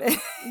wizard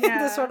in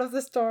the Sword of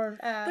the Storm?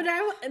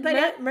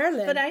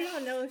 Merlin. But I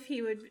don't know if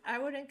he would. I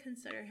wouldn't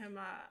consider him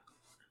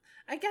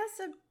I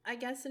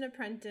guess an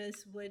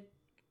apprentice would.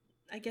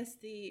 I guess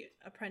the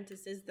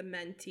apprentice is the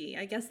mentee.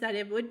 I guess that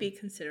it would be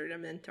considered a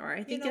mentor.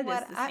 I think is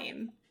the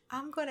same.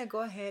 I'm going to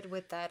go ahead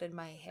with that in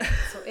my head.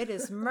 So it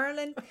is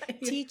Merlin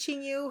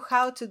teaching you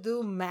how to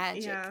do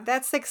magic. Yeah.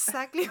 That's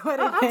exactly what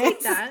it is. I'll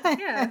take that,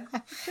 yeah.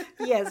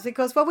 Yes,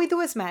 because what we do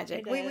is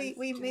magic. We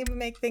We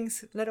make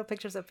things, little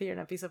pictures appear on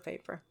a piece of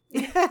paper.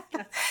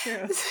 That's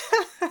true.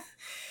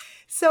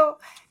 So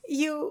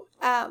you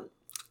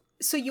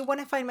want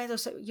to find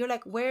mentors. So you're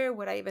like, where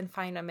would I even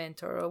find a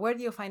mentor? Or where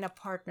do you find a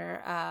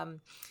partner?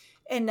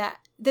 And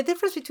the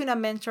difference between a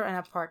mentor and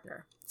a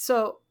partner.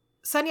 So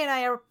Sunny and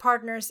I are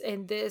partners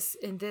in this.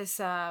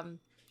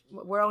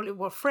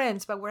 We're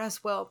friends, but we're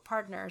as well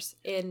partners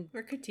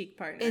we're critique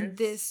partners in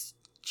this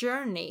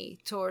journey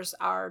towards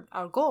our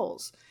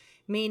goals.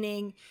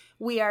 Meaning,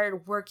 we are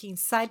working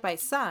side by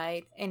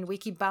side, and we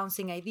keep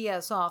bouncing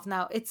ideas off.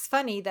 Now, it's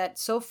funny that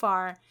so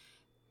far,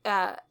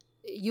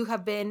 you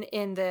have been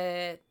in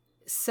the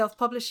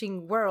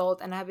self-publishing world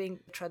and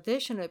having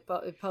traditionally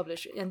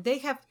published, and they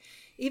have,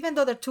 even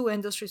though they're two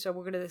industries that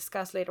we're going to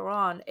discuss later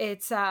on,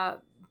 it's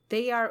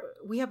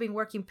we have been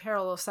working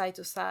parallel, side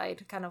to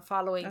side, kind of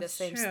following the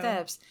same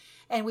steps,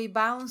 and we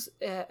bounce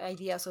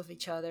ideas off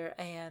each other.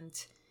 And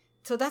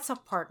so that's a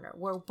partner.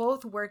 We're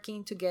both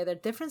working together,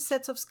 different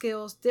sets of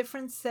skills,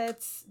 different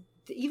sets,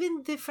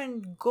 even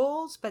different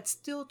goals, but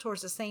still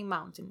towards the same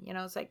mountain.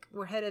 It's like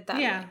we're headed that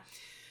way.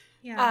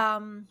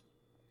 Yeah.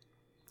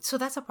 So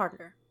that's a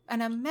partner.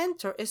 And a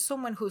mentor is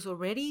someone who's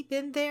already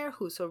been there,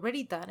 who's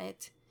already done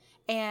it,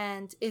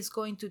 and is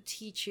going to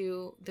teach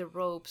you the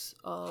ropes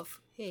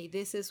of, hey,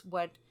 this is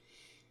what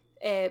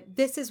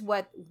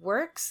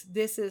works.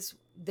 This is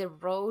the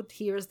road.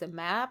 Here's the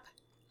map,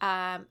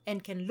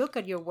 and can look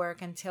at your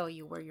work and tell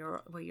you where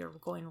you're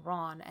going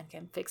wrong and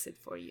can fix it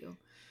for you.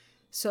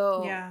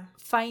 So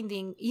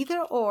finding either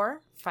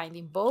or,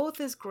 finding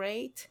both is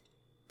great,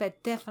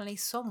 but definitely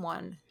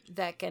someone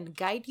that can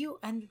guide you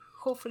and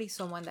hopefully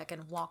someone that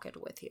can walk it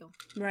with you.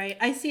 Right.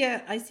 I see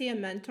a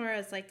mentor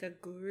as like a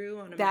guru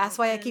on a That's mountain.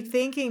 why I keep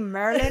thinking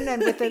Merlin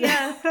and with the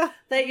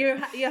that you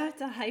have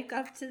to hike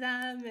up to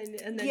them and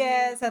then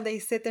and they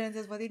sit there and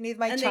says, "What do you need,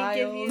 my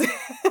child?"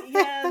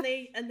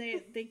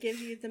 They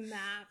give you the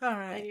map. All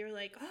right. And you're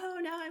like, "Oh,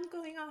 now I'm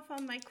going off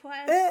on my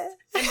quest." And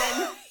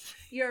then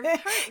your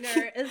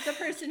partner is the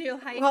person who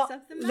hikes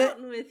up the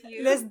mountain with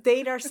you. Let's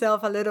date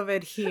ourselves a little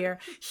bit here.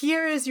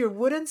 Here is your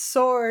wooden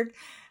sword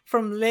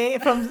from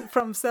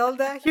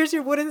Zelda. Here's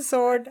your wooden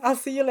sword. I'll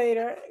see you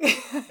later.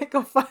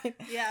 Go find.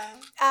 Yeah.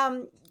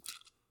 I've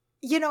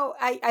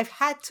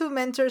had two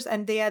mentors,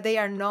 and they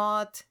are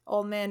not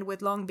all men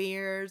with long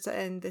beards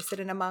and they sit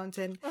in a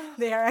mountain.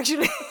 They are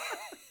actually,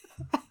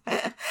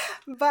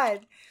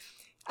 but,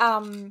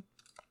 and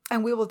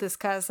we will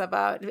discuss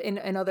about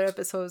in other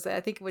episodes.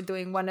 I think we're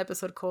doing one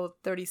episode called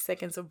 30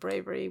 Seconds of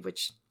Bravery,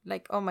 which,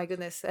 like, oh my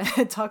goodness,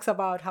 talks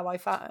about how I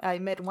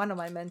met one of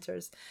my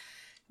mentors.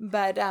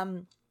 But,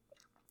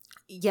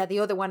 the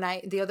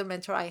other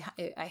mentor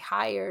I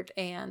hired,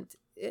 and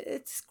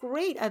it's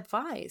great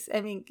advice.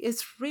 I mean,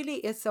 it's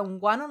a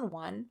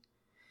one-on-one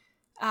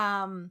with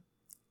someone.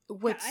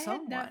 I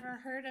had never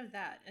heard of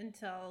that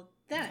until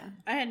then.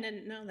 Yeah. I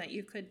didn't know that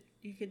you could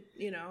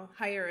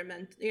hire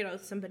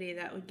somebody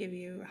that would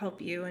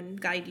help you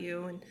and guide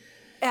you. And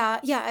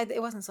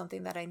it wasn't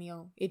something that I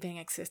knew even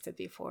existed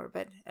before,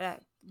 but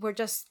we're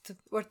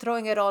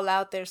throwing it all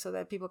out there so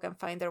that people can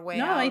find their way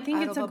out. No, I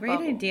think it's a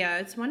great idea.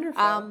 It's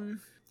wonderful.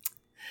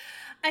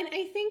 And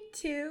I think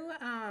too,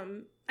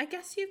 I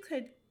guess you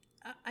could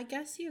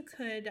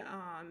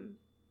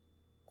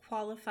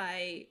qualify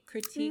paid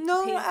critiques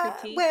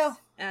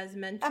as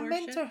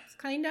mentorship,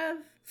 kind of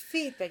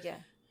feedback. Yeah.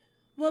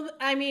 Well,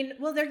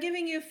 they're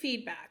giving you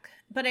feedback,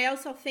 but I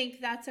also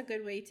think that's a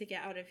good way to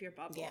get out of your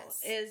bubble.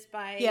 Yes. Is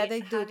by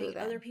having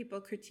other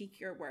people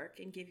critique your work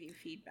and give you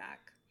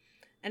feedback,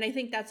 and I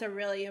think that's a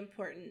really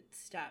important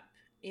step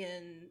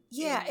in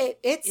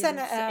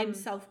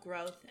self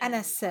growth, an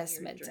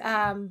assessment.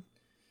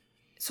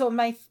 So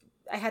I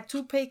had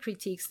two paid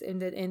critiques in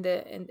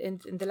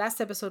the last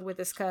episode. We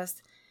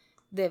discussed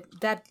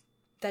that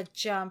that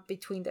jump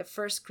between the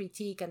first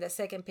critique and the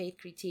second paid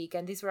critique,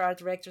 and these were our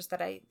directors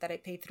that I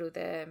paid through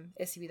the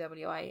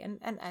SCBWI,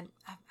 and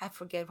I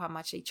forget how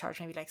much they charge,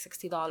 maybe like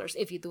 $60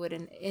 if you do it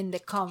in the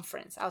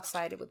conference.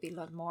 Outside it would be a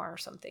lot more or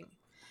something.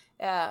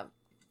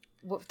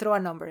 Throw a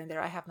number in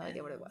there. I have no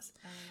idea what it was.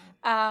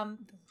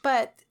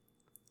 But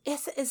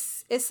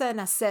it's an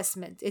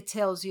assessment. It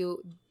tells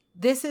you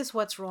this is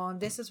what's wrong,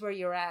 this is where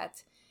you're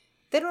at.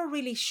 They don't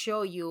really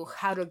show you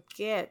how to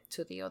get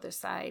to the other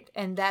side.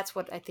 And that's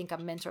what I think a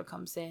mentor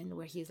comes in,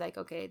 where he's like,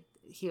 okay,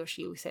 he or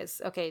she says,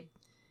 okay,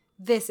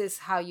 this is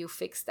how you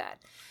fix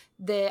that.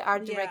 The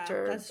art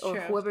director or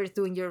whoever is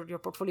doing your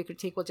portfolio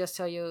critique will just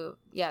tell you,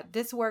 yeah,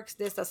 this works,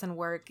 this doesn't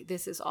work,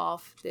 this is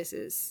off, this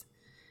is,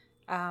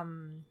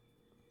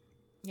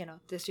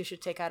 this you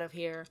should take out of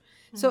here.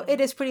 Mm-hmm. So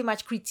it is pretty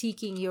much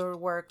critiquing your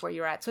work where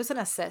you're at. So it's an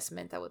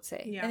assessment, I would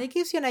say. Yeah. And it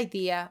gives you an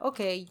idea.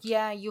 Okay,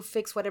 yeah, you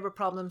fix whatever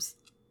problems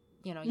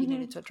you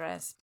needed to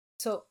address.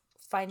 So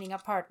finding a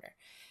partner.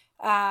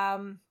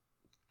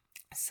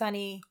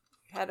 Sunny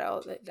had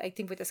I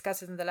think we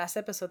discussed it in the last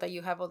episode, that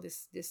you have all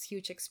this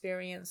huge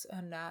experience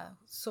on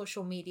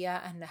social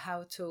media and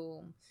how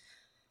to.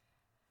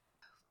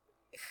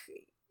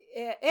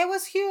 It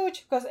was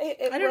huge because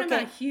I don't know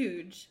about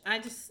huge.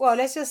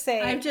 Let's just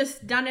say I've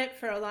just done it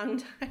for a long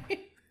time.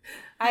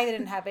 I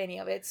didn't have any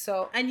of it,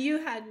 so. And you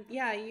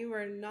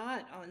were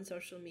not on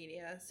social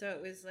media, so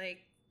it was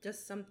like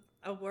just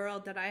a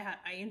world that I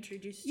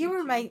introduced you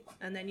to,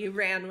 and then you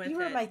ran with it. You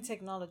were my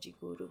technology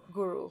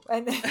guru,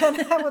 and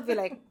I would be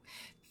like,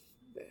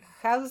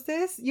 "How's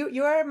this?"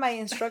 You are my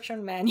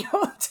instruction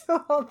manual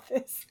to all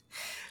this,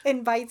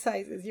 in bite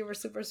sizes. You were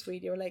super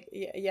sweet. You were like,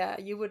 yeah.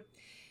 You would,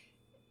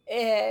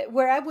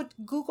 where I would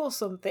Google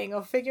something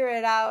or figure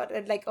it out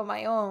like on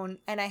my own,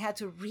 and I had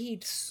to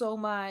read so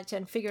much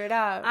and figure it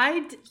out.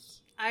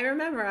 I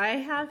remember I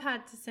have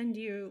had to send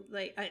you,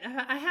 like,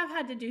 I have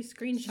had to do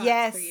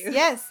screenshots for you.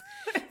 Yes,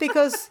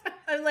 because...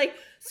 I'm like,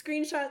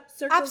 screenshot,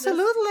 circle.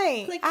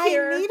 Absolutely. Click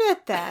here. I needed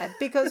that,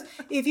 because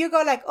if you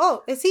go like,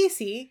 oh, it's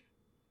easy.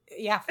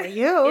 Yeah, for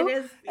you. It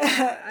is.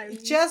 Yeah,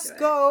 just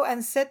go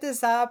and set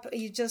this up.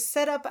 You just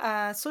set up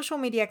a social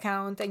media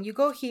account, and you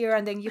go here,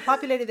 and then you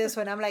populated this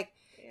one. I'm like,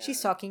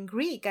 she's talking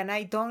Greek, and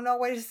I don't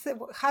know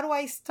how do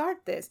I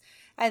start this?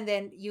 And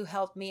then you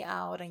helped me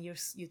out, and you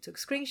took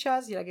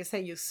screenshots. Like I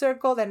said, you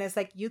circled, and it's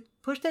like you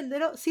push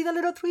see the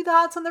little 3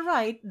 dots on the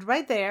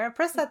right there.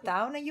 Press that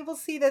down, and you will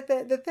see the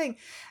thing.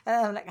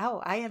 And I'm like,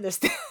 oh, I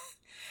understand.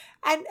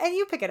 and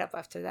you pick it up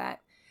after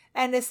that.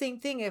 And the same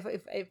thing, if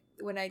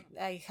when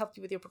I helped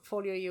you with your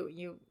portfolio,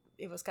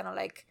 it was kind of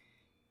like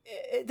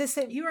the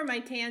same. You were my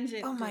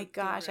tangent. Oh my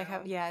gosh, I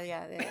have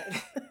yeah.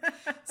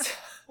 So,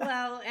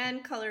 well,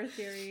 and color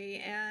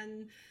theory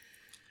and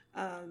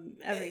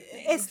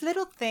everything. It's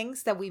little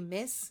things that we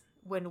miss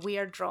when we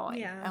are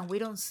drawing, and we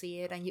don't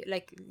see it. And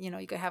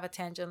you can have a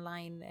tangent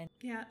line,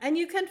 and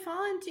you can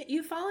fall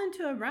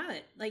into a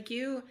rut, like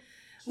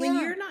when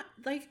you're not,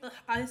 like,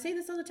 I say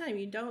this all the time,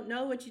 you don't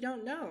know what you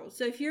don't know.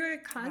 So if you're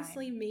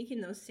constantly making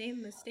those same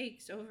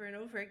mistakes over and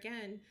over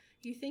again,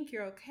 you think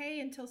you're okay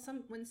until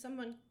when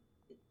someone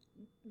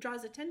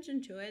draws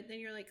attention to it,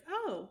 then you're like,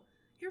 oh,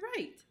 you're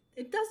right.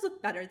 It does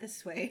look better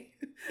this way.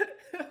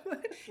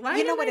 Why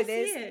you know what it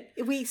is?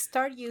 We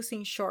start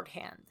using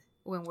shorthand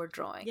when we're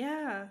drawing.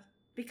 Yeah.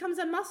 Becomes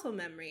a muscle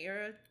memory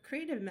or a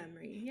creative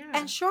memory. Yeah.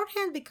 And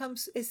shorthand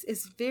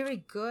is very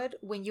good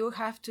when you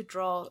have to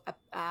draw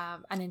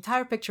an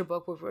entire picture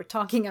book, where we're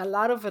talking a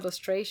lot of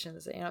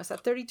illustrations. It's a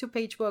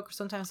 32-page book, or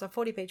sometimes a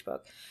 40-page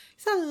book.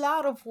 It's a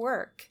lot of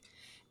work.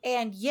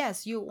 And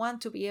yes, you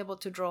want to be able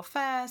to draw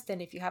fast,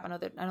 and if you have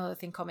another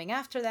thing coming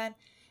after that.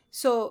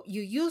 So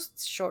you use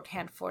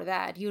shorthand for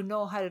that. You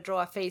know how to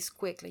draw a face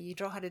quickly. You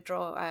know how to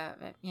draw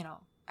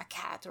a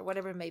cat or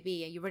whatever it may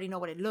be, and you already know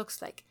what it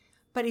looks like.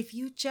 But if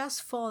you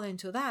just fall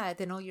into that,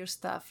 then all your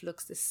stuff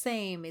looks the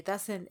same.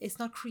 It's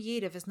not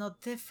creative. It's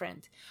not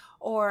different.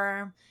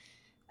 Or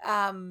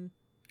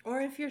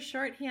if your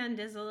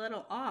shorthand is a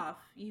little off,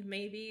 you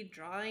may be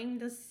drawing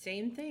the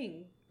same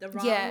thing the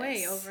wrong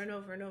way over and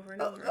over and over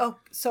and over. Oh,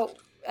 so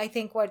I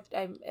think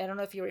I don't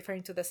know if you're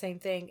referring to the same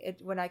thing.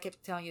 When I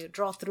kept telling you,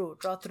 draw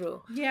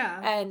through.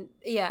 Yeah. And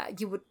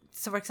you would.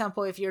 So for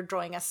example, if you're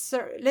drawing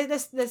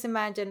let's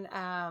imagine.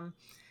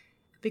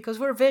 Because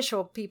we're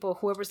visual people,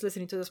 whoever's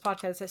listening to this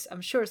podcast,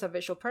 I'm sure is a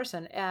visual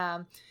person.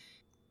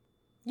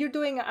 You're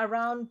doing a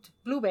round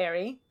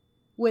blueberry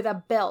with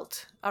a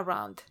belt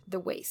around the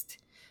waist.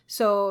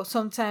 So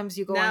sometimes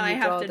you go and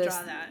you draw this.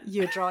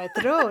 You draw it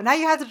through. Now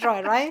you have to draw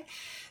it, right?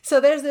 So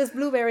there's this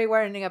blueberry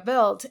wearing a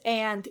belt,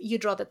 and you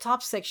draw the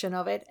top section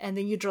of it, and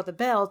then you draw the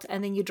belt,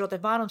 and then you draw the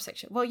bottom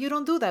section. Well, you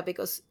don't do that,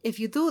 because if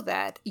you do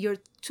that, your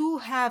two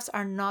halves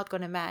are not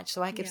going to match.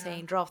 So I kept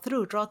saying, draw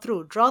through. Draw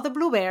the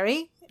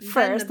blueberry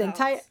first, then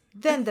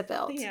the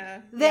belt.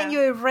 Then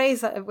you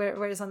erase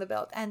where it's on the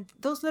belt. And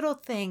those little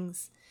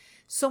things,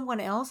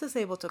 someone else is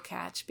able to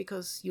catch,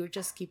 because you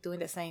just keep doing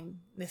the same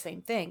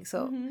thing.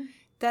 So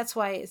that's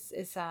why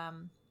it's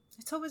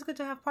always good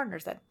to have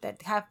partners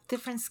that have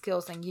different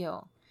skills than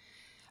you.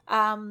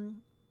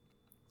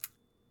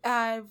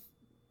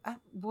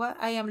 What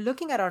I am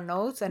looking at our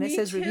notes and Me it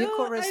says too. review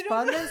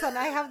correspondence and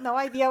I have no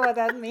idea what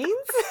that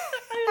means.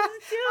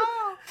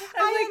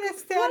 I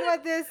understand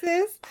what this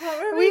is.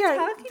 What were we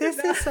talking this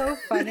about? is so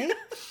funny.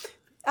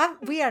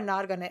 We are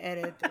not going to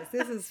edit this.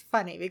 This is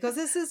funny because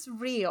this is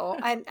real.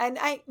 And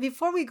I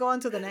before we go on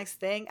to the next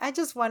thing, I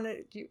just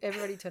wanted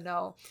everybody to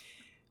know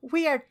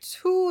we are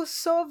two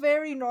so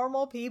very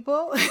normal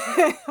people.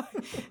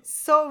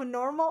 So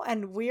normal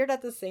and weird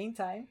at the same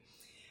time.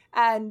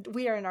 And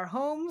we are in our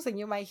homes, and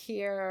you might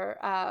hear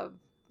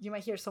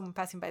someone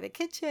passing by the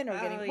kitchen or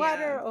getting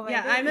water.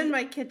 Yeah, oh I'm in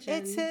my kitchen.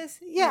 It says,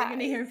 You're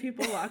gonna hear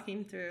people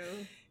walking through.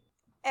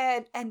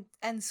 And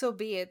so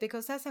be it,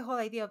 because that's the whole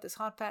idea of this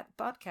Hot Pat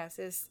podcast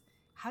is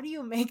how do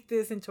you make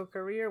this into a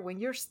career when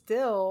you're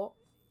still,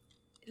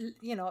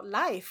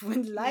 life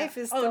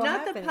is still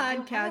happening. The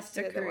podcast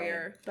a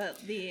career, but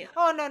the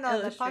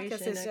no, the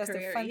podcast is just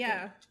career. a fun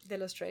thing. The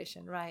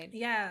illustration, right?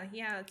 Yeah,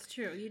 it's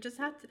true. You just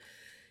have to.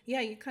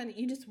 Yeah, you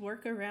just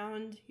work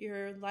around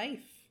your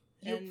life.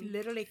 You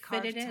literally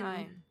carve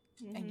time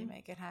and you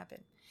make it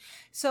happen.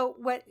 So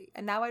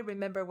now I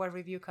remember what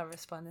review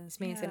correspondence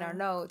means in our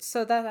notes.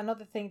 So that's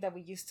another thing that we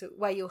used to,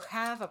 why you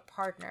have a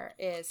partner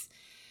is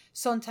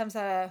sometimes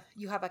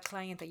you have a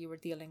client that you were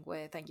dealing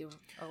with and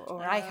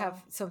I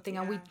have something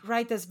and we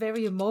write this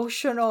very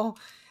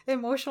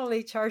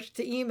emotionally charged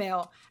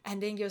email.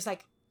 And then you're just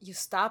like, you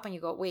stop and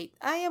you go, wait,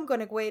 I am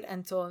going to wait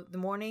until the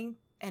morning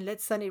and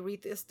let Sunny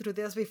read through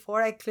this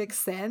before I click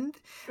send.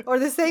 Or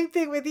the same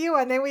thing with you.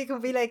 And then we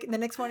can be like, the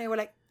next morning we're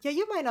like, yeah,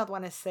 you might not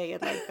want to say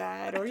it like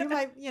that. Or you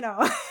might,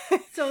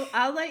 So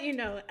I'll let you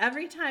know,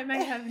 every time I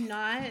have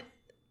not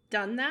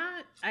done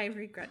that, I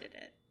regretted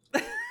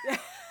it.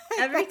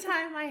 Every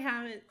time I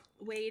haven't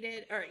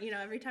waited or,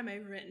 every time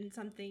I've written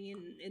something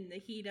in the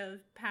heat of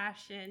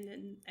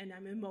passion and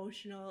I'm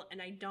emotional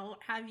and I don't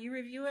have you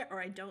review it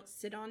or I don't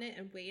sit on it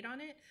and wait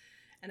on it,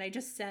 and I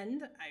just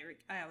send,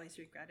 I always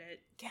regret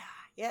it. Yeah.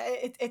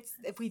 It's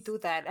if we do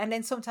that, and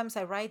then sometimes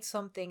I write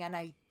something and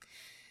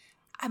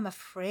I'm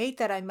afraid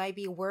that I might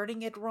be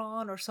wording it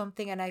wrong or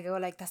something, and I go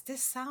like, does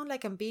this sound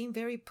like I'm being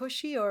very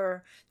pushy,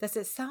 or does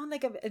it sound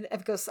like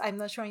because I'm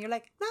not sure, and you're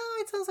like, no,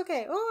 it sounds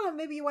okay. Oh,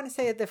 maybe you want to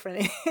say it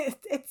differently.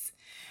 It's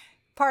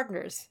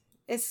partners.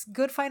 It's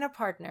good, find a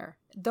partner.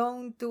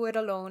 Don't do it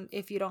alone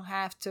if you don't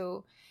have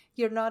to.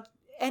 You're not.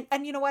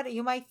 And you know what?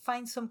 You might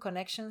find some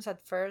connections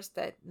at first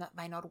that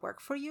might not work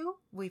for you.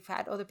 We've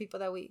had other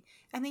people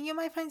and then you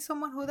might find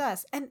someone who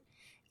does. And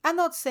I'm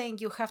not saying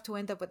you have to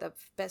end up with a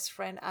best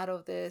friend out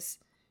of this,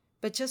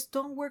 but just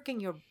don't work in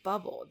your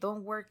bubble.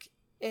 Don't work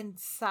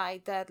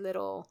inside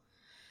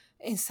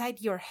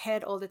your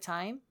head all the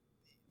time,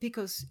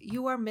 because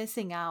you are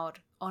missing out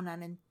on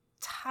an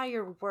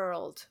entire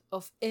world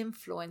of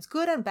influence,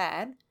 good and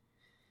bad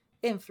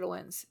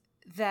influence,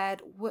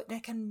 that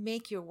can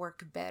make your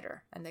work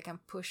better and that can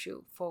push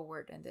you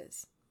forward in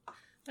this.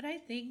 But I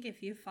think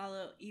if you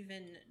follow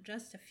even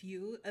just a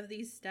few of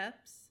these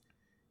steps,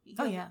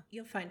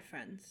 you'll find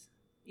friends.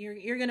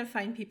 You're gonna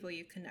find people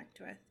you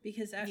connect with,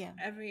 because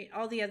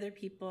all the other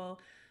people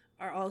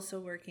are also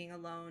working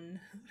alone.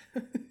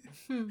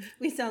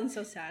 We sound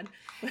so sad.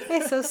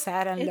 It's so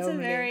sad and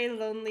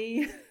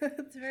lonely.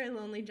 It's a very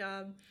lonely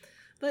job.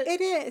 But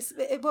it is.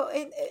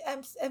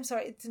 I'm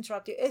sorry to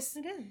interrupt you. It is.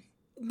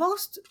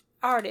 Most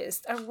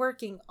artists are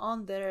working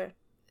on their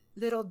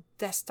little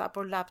desktop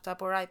or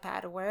laptop or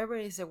iPad or wherever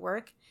it is they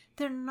work.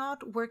 They're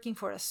not working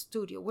for a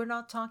studio. We're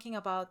not talking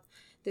about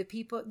the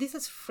people. This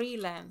is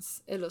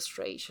freelance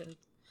illustration,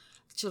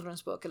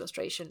 children's book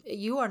illustration.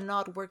 You are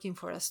not working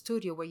for a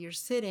studio where you're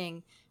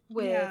sitting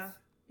with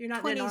you're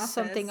not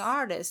 20-something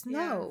artists.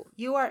 No,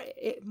 you are,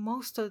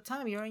 most of the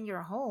time you're in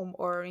your home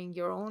or in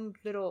your own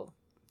little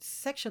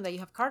section that you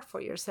have carved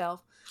for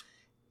yourself,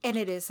 and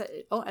it is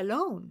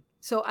alone.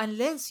 So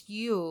unless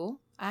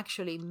you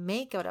actually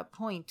make it a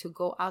point to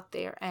go out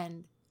there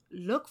and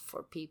look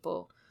for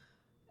people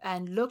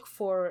and look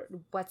for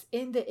what's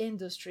in the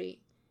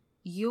industry,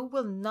 you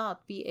will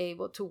not be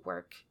able to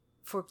work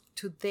for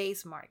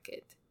today's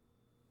market.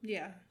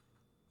 Yeah.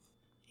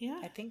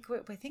 I think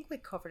we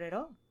covered it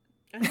all.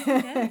 I think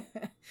we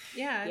did.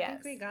 Yeah, I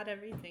think we got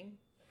everything.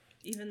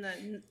 Even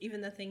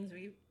the things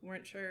we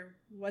weren't sure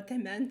what they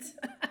meant.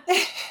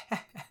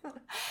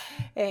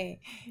 Hey,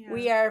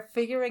 we are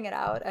figuring it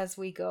out as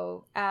we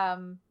go.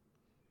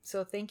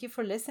 So thank you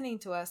for listening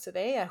to us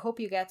today. I hope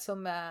you got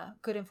some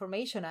good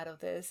information out of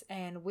this.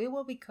 And we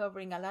will be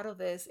covering a lot of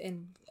this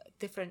in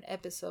different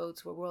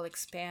episodes where we'll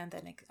expand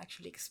and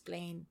actually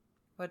explain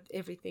what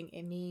everything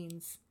it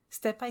means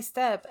step by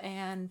step.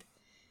 And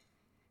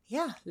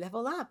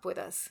level up with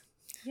us.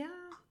 Yeah.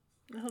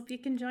 I hope you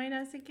can join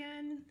us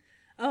again.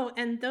 Oh,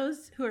 and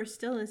those who are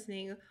still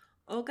listening,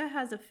 Olga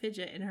has a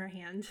fidget in her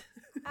hand.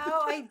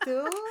 Oh, I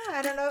do?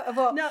 I don't know.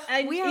 Well, no,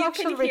 we are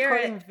actually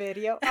recording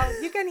video. Oh,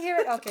 you can hear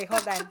it? Okay,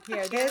 hold on.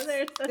 Here,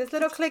 this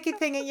little clicky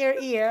thing in your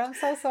ear. I'm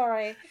so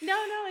sorry. No,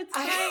 it's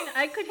fine.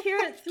 I could hear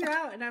it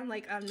throughout, and I'm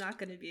like, I'm not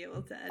going to be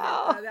able to edit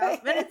that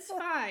out. But it's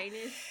fine.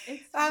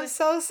 I'm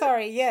so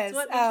sorry. Yes. It's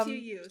what makes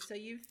you. So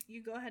you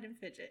go ahead and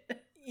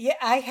fidget. Yeah,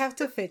 I have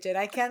to fidget.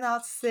 I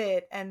cannot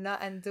sit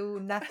and do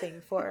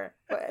nothing for.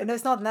 No,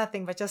 it's not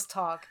nothing, but just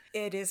talk.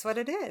 It is what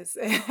it is.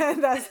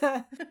 That's.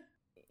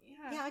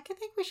 Yeah, I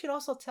think we should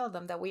also tell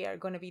them that we are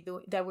going to be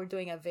we're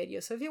doing a video.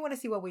 So if you want to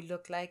see what we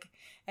look like,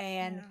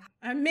 and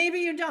maybe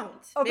you don't,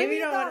 or maybe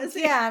you don't want to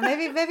see. Yeah,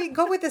 maybe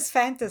go with this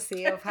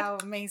fantasy of how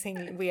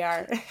amazing we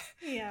are.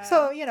 Yeah.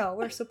 So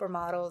we're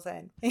supermodels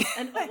and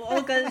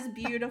Olga's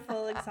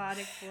beautiful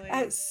exotic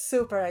voice.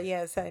 Super,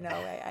 yes, I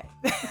know.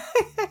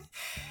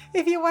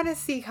 If you want to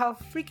see how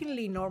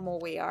freakingly normal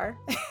we are,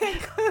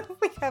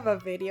 we have a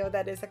video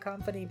that is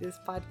accompanying this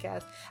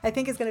podcast. I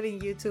think it's going to be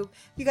on YouTube.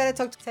 You got to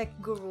talk to Tech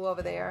Guru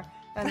over there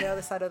on the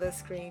other side of the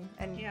screen.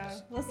 And yeah,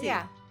 we'll see.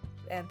 Yeah.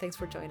 And thanks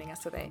for joining us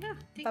today. Yeah,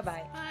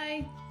 bye-bye.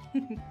 Bye.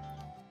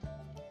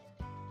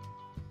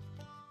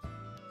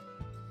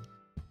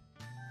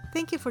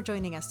 Thank you for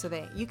joining us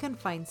today. You can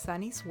find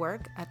Sunny's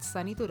work at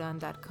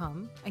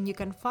sunnyduran.com, and you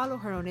can follow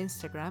her on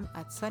Instagram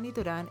at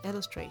sunnyduran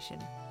illustration.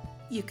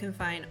 You can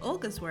find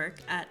Olga's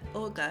work at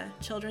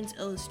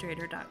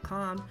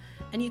olgachildren'sillustrator.com,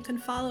 and you can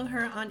follow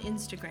her on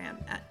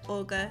Instagram at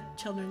Olga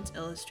Children's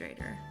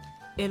Illustrator.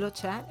 Illo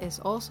Chat is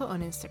also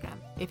on Instagram.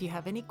 If you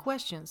have any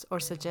questions or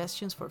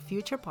suggestions for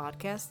future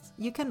podcasts,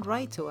 you can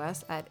write to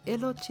us at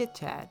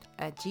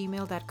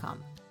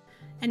illochitchat@gmail.com.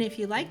 And if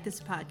you like this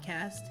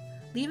podcast,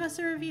 leave us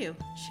a review,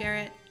 share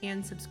it,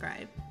 and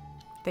subscribe.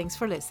 Thanks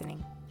for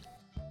listening.